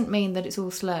 which doesn't mean that it's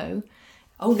all slow.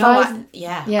 Oh, no.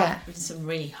 Some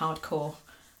really hardcore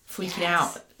freaking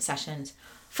out sessions.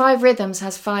 5 Rhythms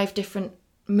has 5 different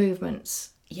movements.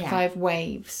 Yeah. 5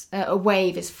 waves. A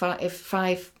wave is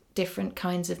 5 different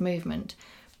kinds of movement.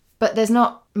 But there's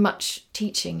not much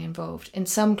teaching involved. In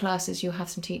some classes you'll have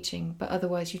some teaching, but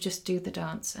otherwise you just do the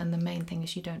dance, and the main thing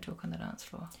is you don't talk on the dance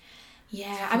floor.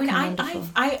 Yeah, I mean,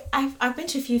 I've been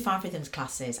to a few 5 Rhythms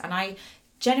classes, and I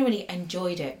generally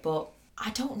enjoyed it, but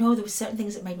I don't know, there were certain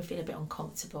things that made me feel a bit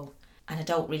uncomfortable, and I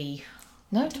don't want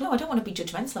to be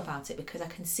judgmental about it because I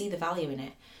can see the value in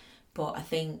it, but I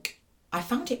think I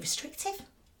found it restrictive.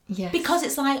 Yes. Because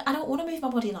it's like, I don't want to move my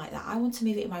body like that. I want to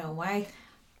move it in my own way.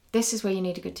 This is where you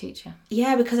need a good teacher.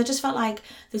 Yeah, because I just felt like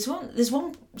there's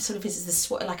one sort of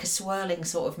is like a swirling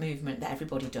sort of movement that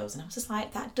everybody does, and I was just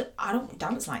like, that I don't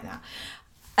dance like that.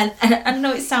 And I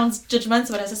know it sounds judgmental,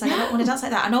 but I was just like, I don't want to dance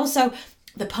like that. And also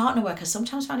the partner work, I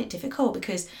sometimes found it difficult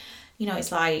because, you know,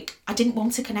 it's like I didn't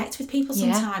want to connect with people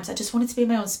sometimes. I just wanted to be in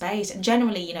my own space. And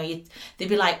generally, you know, they'd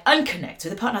be like, unconnect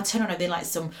with a partner. I turn around and they'd like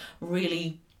some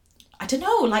really, I don't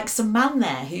know, like some man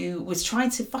there who was trying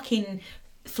to fucking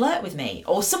flirt with me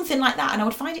or something like that, and I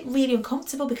would find it really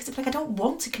uncomfortable because it's like, I don't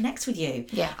want to connect with you.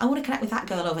 Yeah. I want to connect with that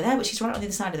girl over there, but she's right on the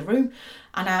other side of the room,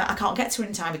 and I can't get to her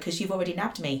in time because you've already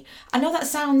nabbed me. I know that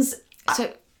sounds...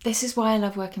 So this is why I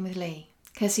love working with Lee,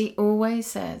 because he always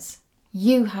says,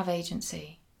 you have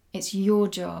agency. It's your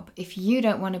job. If you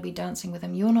don't want to be dancing with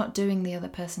them, you're not doing the other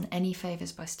person any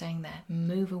favours by staying there.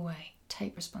 Move away.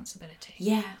 Take responsibility.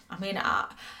 Yeah, I mean,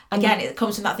 again, it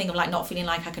comes from that thing of like not feeling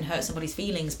like I can hurt somebody's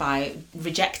feelings by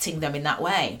rejecting them in that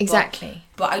way. Exactly.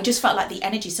 But I just felt like the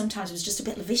energy sometimes was just a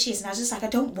bit vicious, and I was just like, I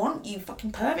don't want you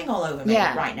fucking perving all over me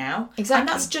right now. Exactly. And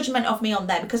that's judgment of me on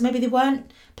them, because maybe they weren't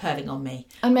perving on me.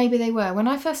 And maybe they were. When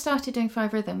I first started doing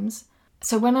 5 Rhythms,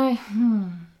 so when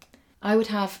I would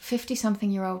have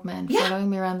 50-something-year-old men following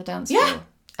me around the dance floor.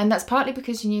 And that's partly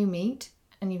because you meet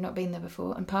and you've not been there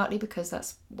before, and partly because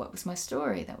that's what was my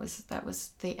story. That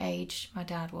was the age my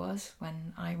dad was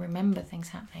when I remember things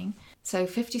happening. So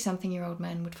 50-something-year-old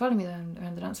men would follow me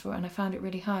around the dance floor, and I found it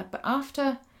really hard. But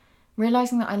after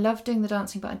realising that I loved doing the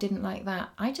dancing but I didn't like that,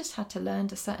 I just had to learn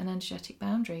to set an energetic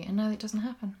boundary, and now it doesn't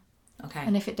happen. Okay.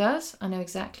 And if it does, I know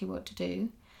exactly what to do.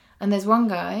 And there's one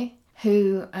guy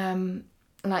who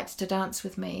likes to dance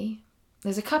with me.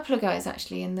 There's a couple of guys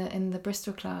actually in the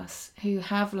Bristol class who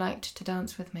have liked to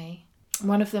dance with me.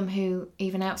 One of them who,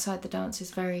 even outside the dance,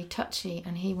 is very touchy,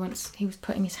 and he was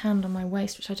putting his hand on my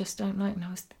waist, which I just don't like, and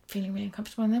I was feeling really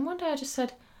uncomfortable. And then one day I just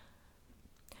said,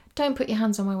 don't put your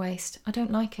hands on my waist, I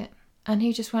don't like it. And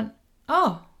he just went,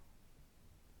 oh.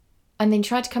 And then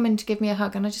tried to come in to give me a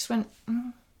hug, and I just went,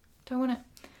 don't want it.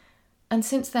 And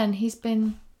since then he's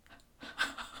been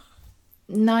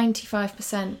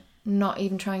 95% not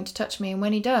even trying to touch me, and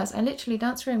when he does, I literally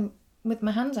dance for him with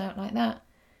my hands out like that.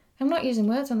 I'm not using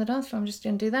words on the dance floor, I'm just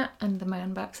going to do that, and the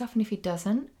man backs off. And if he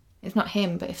doesn't, it's not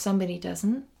him, but if somebody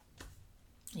doesn't,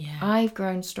 I've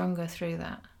grown stronger through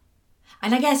that.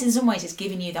 And I guess in some ways it's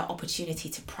giving you that opportunity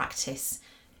to practice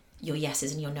your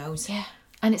yeses and your nos. Yeah,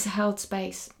 and it's a held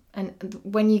space, and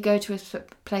when you go to a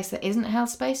place that isn't a held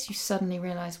space, you suddenly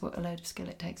realise what a load of skill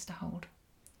it takes to hold.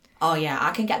 Oh yeah,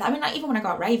 I can get that. I mean, like, even when I go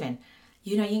out raving,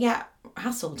 you know, you get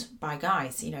hassled by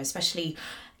guys, you know, especially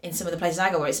in some of the places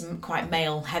I go where it's quite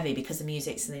male heavy because the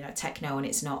music's, you know, techno, and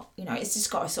it's not, you know, it's just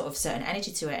got a sort of certain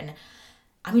energy to it. And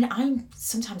I mean, I'm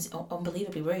sometimes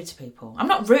unbelievably rude to people. I'm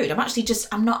not rude.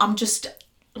 I'm just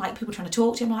like people trying to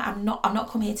talk to you. I'm not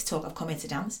come here to talk. I've come here to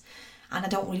dance. And I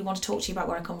don't really want to talk to you about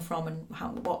where I come from and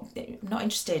I'm not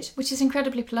interested. Which is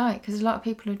incredibly polite, because a lot of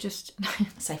people are just...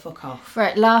 say fuck off.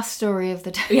 Right, last story of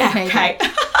the day. Yeah, okay.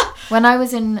 When I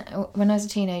was a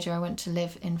teenager, I went to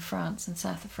live in France, in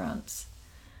south of France.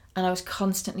 And I was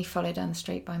constantly followed down the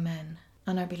street by men.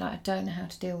 And I'd be like, I don't know how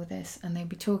to deal with this. And they'd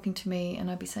be talking to me, and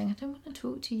I'd be saying, I don't want to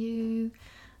talk to you.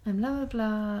 I'm blah, blah,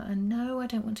 blah. And no, I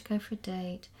don't want to go for a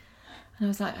date. And I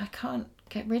was like, I can't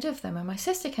get rid of them. And my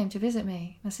sister came to visit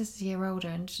me. My sister's a year older,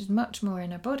 and she's much more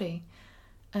in her body.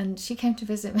 And she came to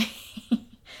visit me. And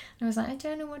I was like, I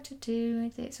don't know what to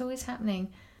do. It's always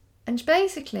happening. And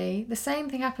basically, the same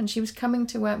thing happened. She was coming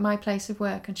to work, my place of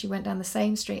work, and she went down the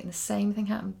same street, and the same thing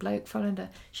happened. Bloke followed her.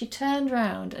 She turned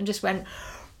round and just went,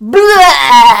 blah,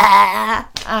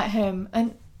 at him.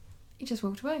 And he just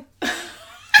walked away.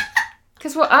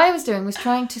 Because what I was doing was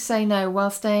trying to say no while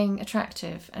staying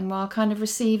attractive and while kind of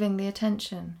receiving the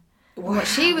attention. Wow, and what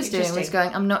she was doing was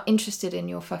going, I'm not interested in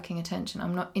your fucking attention.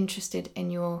 I'm not interested in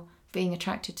your being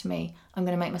attracted to me. I'm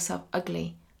going to make myself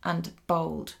ugly and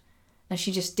bold. And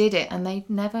she just did it, and they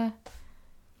never...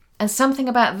 And something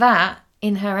about that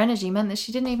in her energy meant that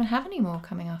she didn't even have any more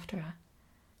coming after her.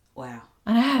 Wow.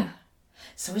 I know.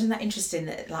 So isn't that interesting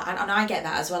that, like, and I get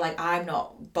that as well, like, I'm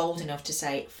not bold enough to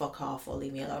say fuck off or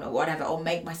leave me alone or whatever, or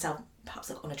make myself perhaps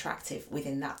look unattractive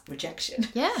within that rejection.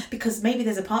 Yeah. Because maybe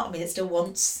there's a part of me that still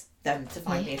wants them to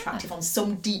find me attractive on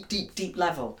some deep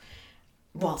level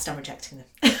whilst I'm rejecting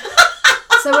them.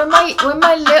 So when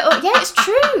my little... Yeah, it's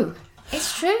true.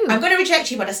 It's true. I'm going to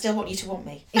reject you, but I still want you to want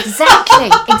me.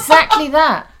 Exactly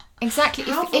that. Exactly.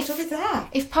 How fucked up is that?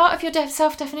 If part of your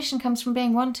self-definition comes from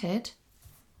being wanted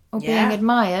or being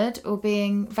admired or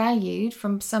being valued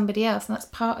from somebody else, and that's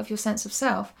part of your sense of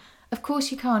self, of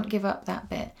course you can't give up that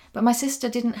bit. But my sister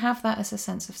didn't have that as a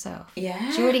sense of self.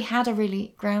 Yeah. She already had a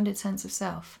really grounded sense of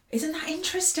self. Isn't that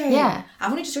interesting? Yeah.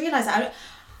 I've only just realised that.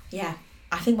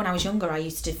 I think when I was younger, I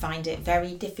used to find it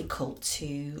very difficult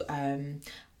to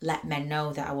let men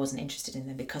know that I wasn't interested in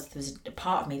them, because there was a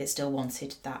part of me that still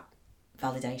wanted that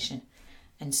validation.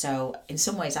 And so in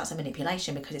some ways that's a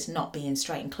manipulation, because it's not being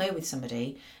straight and clear with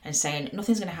somebody and saying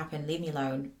nothing's going to happen, leave me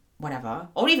alone, whatever.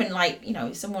 Or even, like, you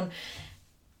know, someone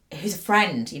who's a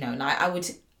friend, you know, like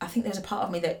I think there was a part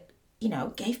of me that, you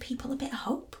know, gave people a bit of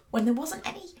hope when there wasn't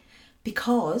any.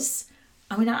 Because,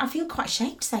 I mean, I feel quite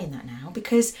ashamed saying that now,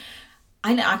 because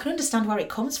I can understand where it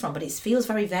comes from, but it feels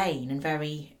very vain and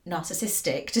very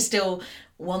narcissistic to still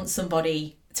want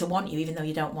somebody to want you even though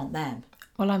you don't want them.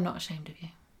 Well, I'm not ashamed of you.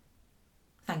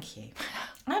 Thank you.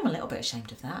 I'm a little bit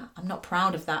ashamed of that. I'm not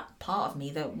proud of that part of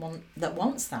me that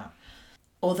wants that.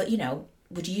 Or that, you know,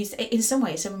 would use it in some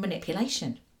way. It's a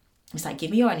manipulation. It's like, give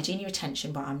me your energy and your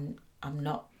attention, but I'm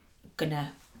not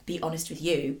gonna be honest with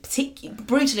you,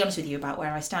 brutally honest with you about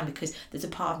where I stand, because there's a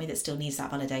part of me that still needs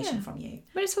that validation from you.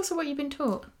 But it's also what you've been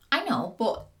taught. I know,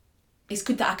 but it's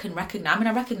good that I can recognise. I mean,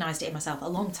 I recognised it in myself a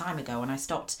long time ago when I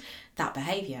stopped that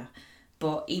behaviour.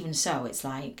 But even so, it's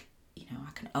like, you know,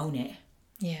 I can own it.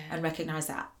 Yeah. And recognise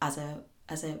that as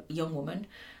a young woman,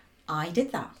 I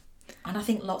did that. And I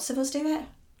think lots of us do it.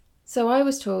 So I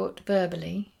was taught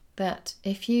verbally that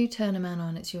if you turn a man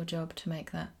on, it's your job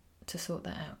to sort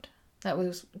that out. That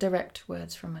was direct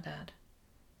words from my dad.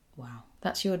 Wow.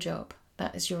 That's your job.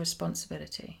 That is your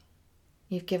responsibility.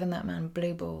 You've given that man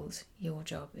blue balls. Your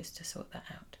job is to sort that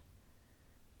out.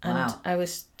 And wow. I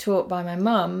was taught by my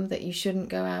mum that you shouldn't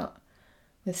go out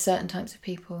with certain types of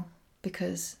people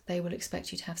because they will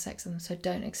expect you to have sex with them. So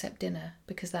don't accept dinner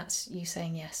because that's you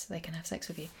saying yes, they can have sex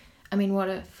with you. I mean, what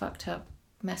a fucked up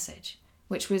message,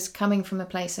 which was coming from a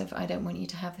place of, I don't want you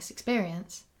to have this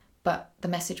experience. But the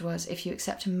message was, if you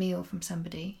accept a meal from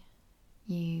somebody,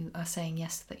 you are saying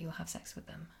yes that you'll have sex with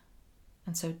them.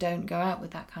 And so don't go out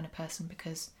with that kind of person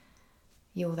because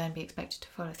you'll then be expected to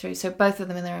follow through. So both of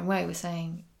them in their own way were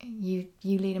saying, you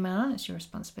lead a man on, it's your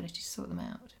responsibility to sort them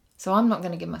out. So I'm not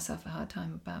going to give myself a hard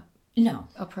time about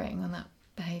operating on that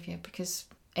behaviour because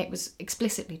it was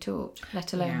explicitly taught,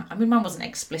 let alone... Yeah, I mean, mine wasn't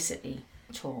explicitly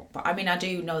taught, but I mean, I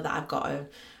do know that I've got to...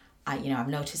 I've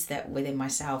noticed that within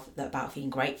myself that about feeling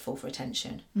grateful for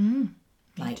attention.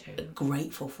 Like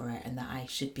grateful for it, and that I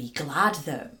should be glad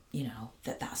that, you know,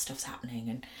 that stuff's happening,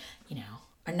 and, you know,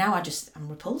 and now I'm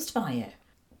repulsed by it.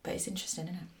 But it's interesting,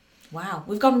 isn't it? Wow,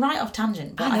 we've gone right off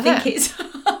tangent, but I think it's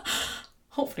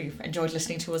hopefully you've enjoyed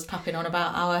listening to us papping on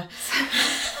about our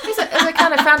As a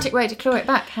kind of frantic way to claw it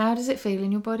back, how does it feel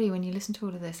in your body when you listen to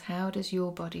all of this? How does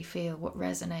your body feel? What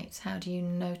resonates? How do you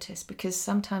notice? Because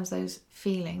sometimes those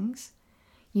feelings,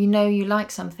 you know you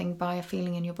like something by a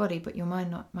feeling in your body, but your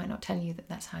mind might not tell you that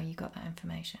that's how you got that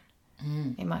information.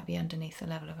 It might be underneath the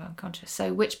level of unconscious.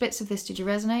 So which bits of this did you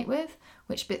resonate with?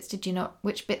 Which bits did you not?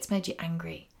 Which bits made you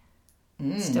angry?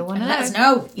 Still want to know. Let us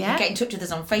know. You can get in touch with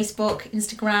us on Facebook,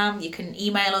 Instagram. You can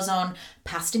email us on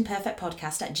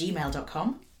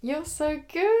pastimperfectpodcast@gmail.com. You're so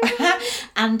good.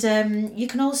 And you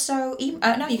can also we've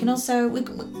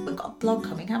got a blog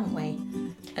coming, haven't we?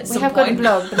 We have got a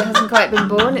blog, but it hasn't quite been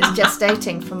born. It's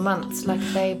gestating for months, like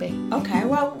a baby. Okay,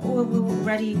 well we'll be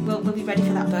ready for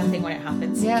that birthing when it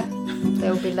happens. Yeah,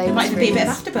 there will be labour. There might even be a bit of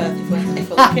afterbirth if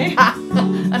we're lucky.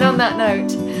 And on that note,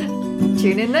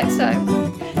 tune in next time.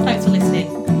 Thanks for listening.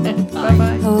 Bye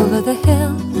bye. Over the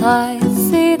hill I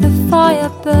see the fire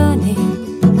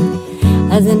burning,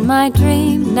 as in my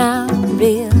dream now,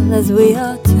 real as we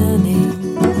are turning.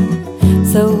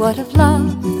 So what of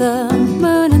love the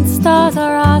moon and stars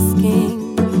are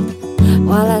asking,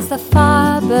 while as the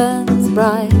fire burns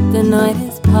bright the night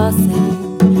is passing.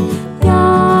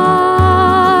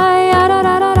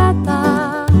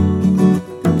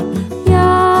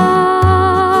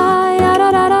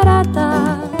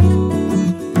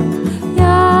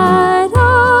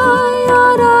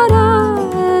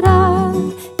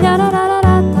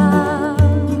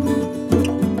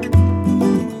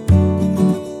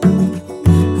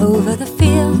 Over the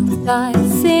field I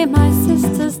see my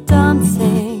sisters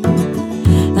dancing,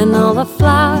 and all the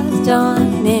flowers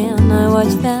join in, I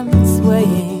watch them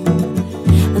swaying.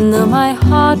 And though my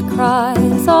heart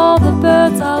cries, all the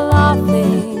birds are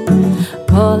laughing,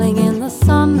 calling in the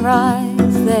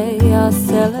sunrise, they are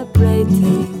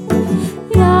celebrating.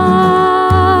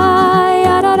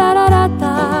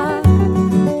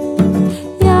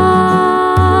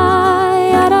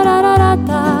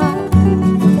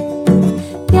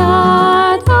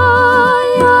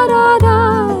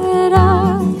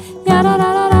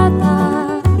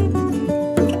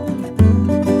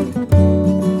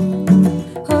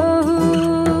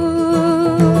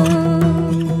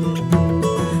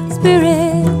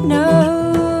 Spirit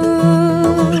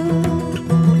knows,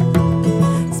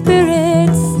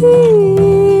 Spirit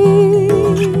sees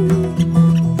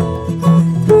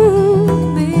through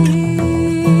me,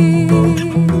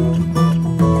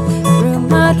 through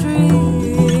my dreams.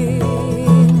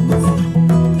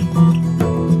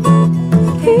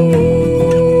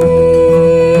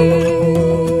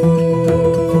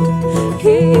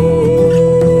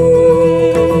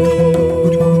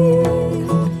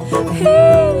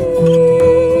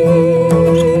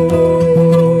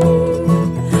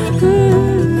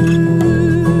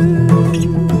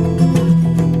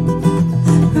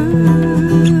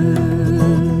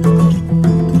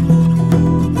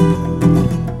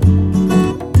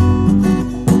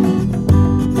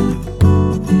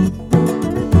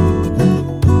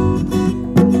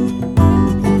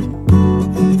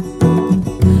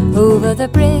 Over the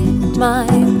bridge, my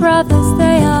brothers,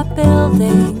 they are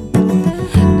building.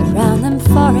 Around them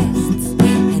forests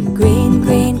and green,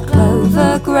 green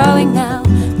clover growing now.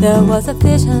 There was a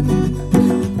vision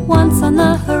once on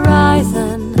the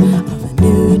horizon of a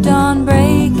new dawn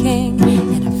breaking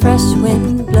in a fresh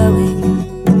wind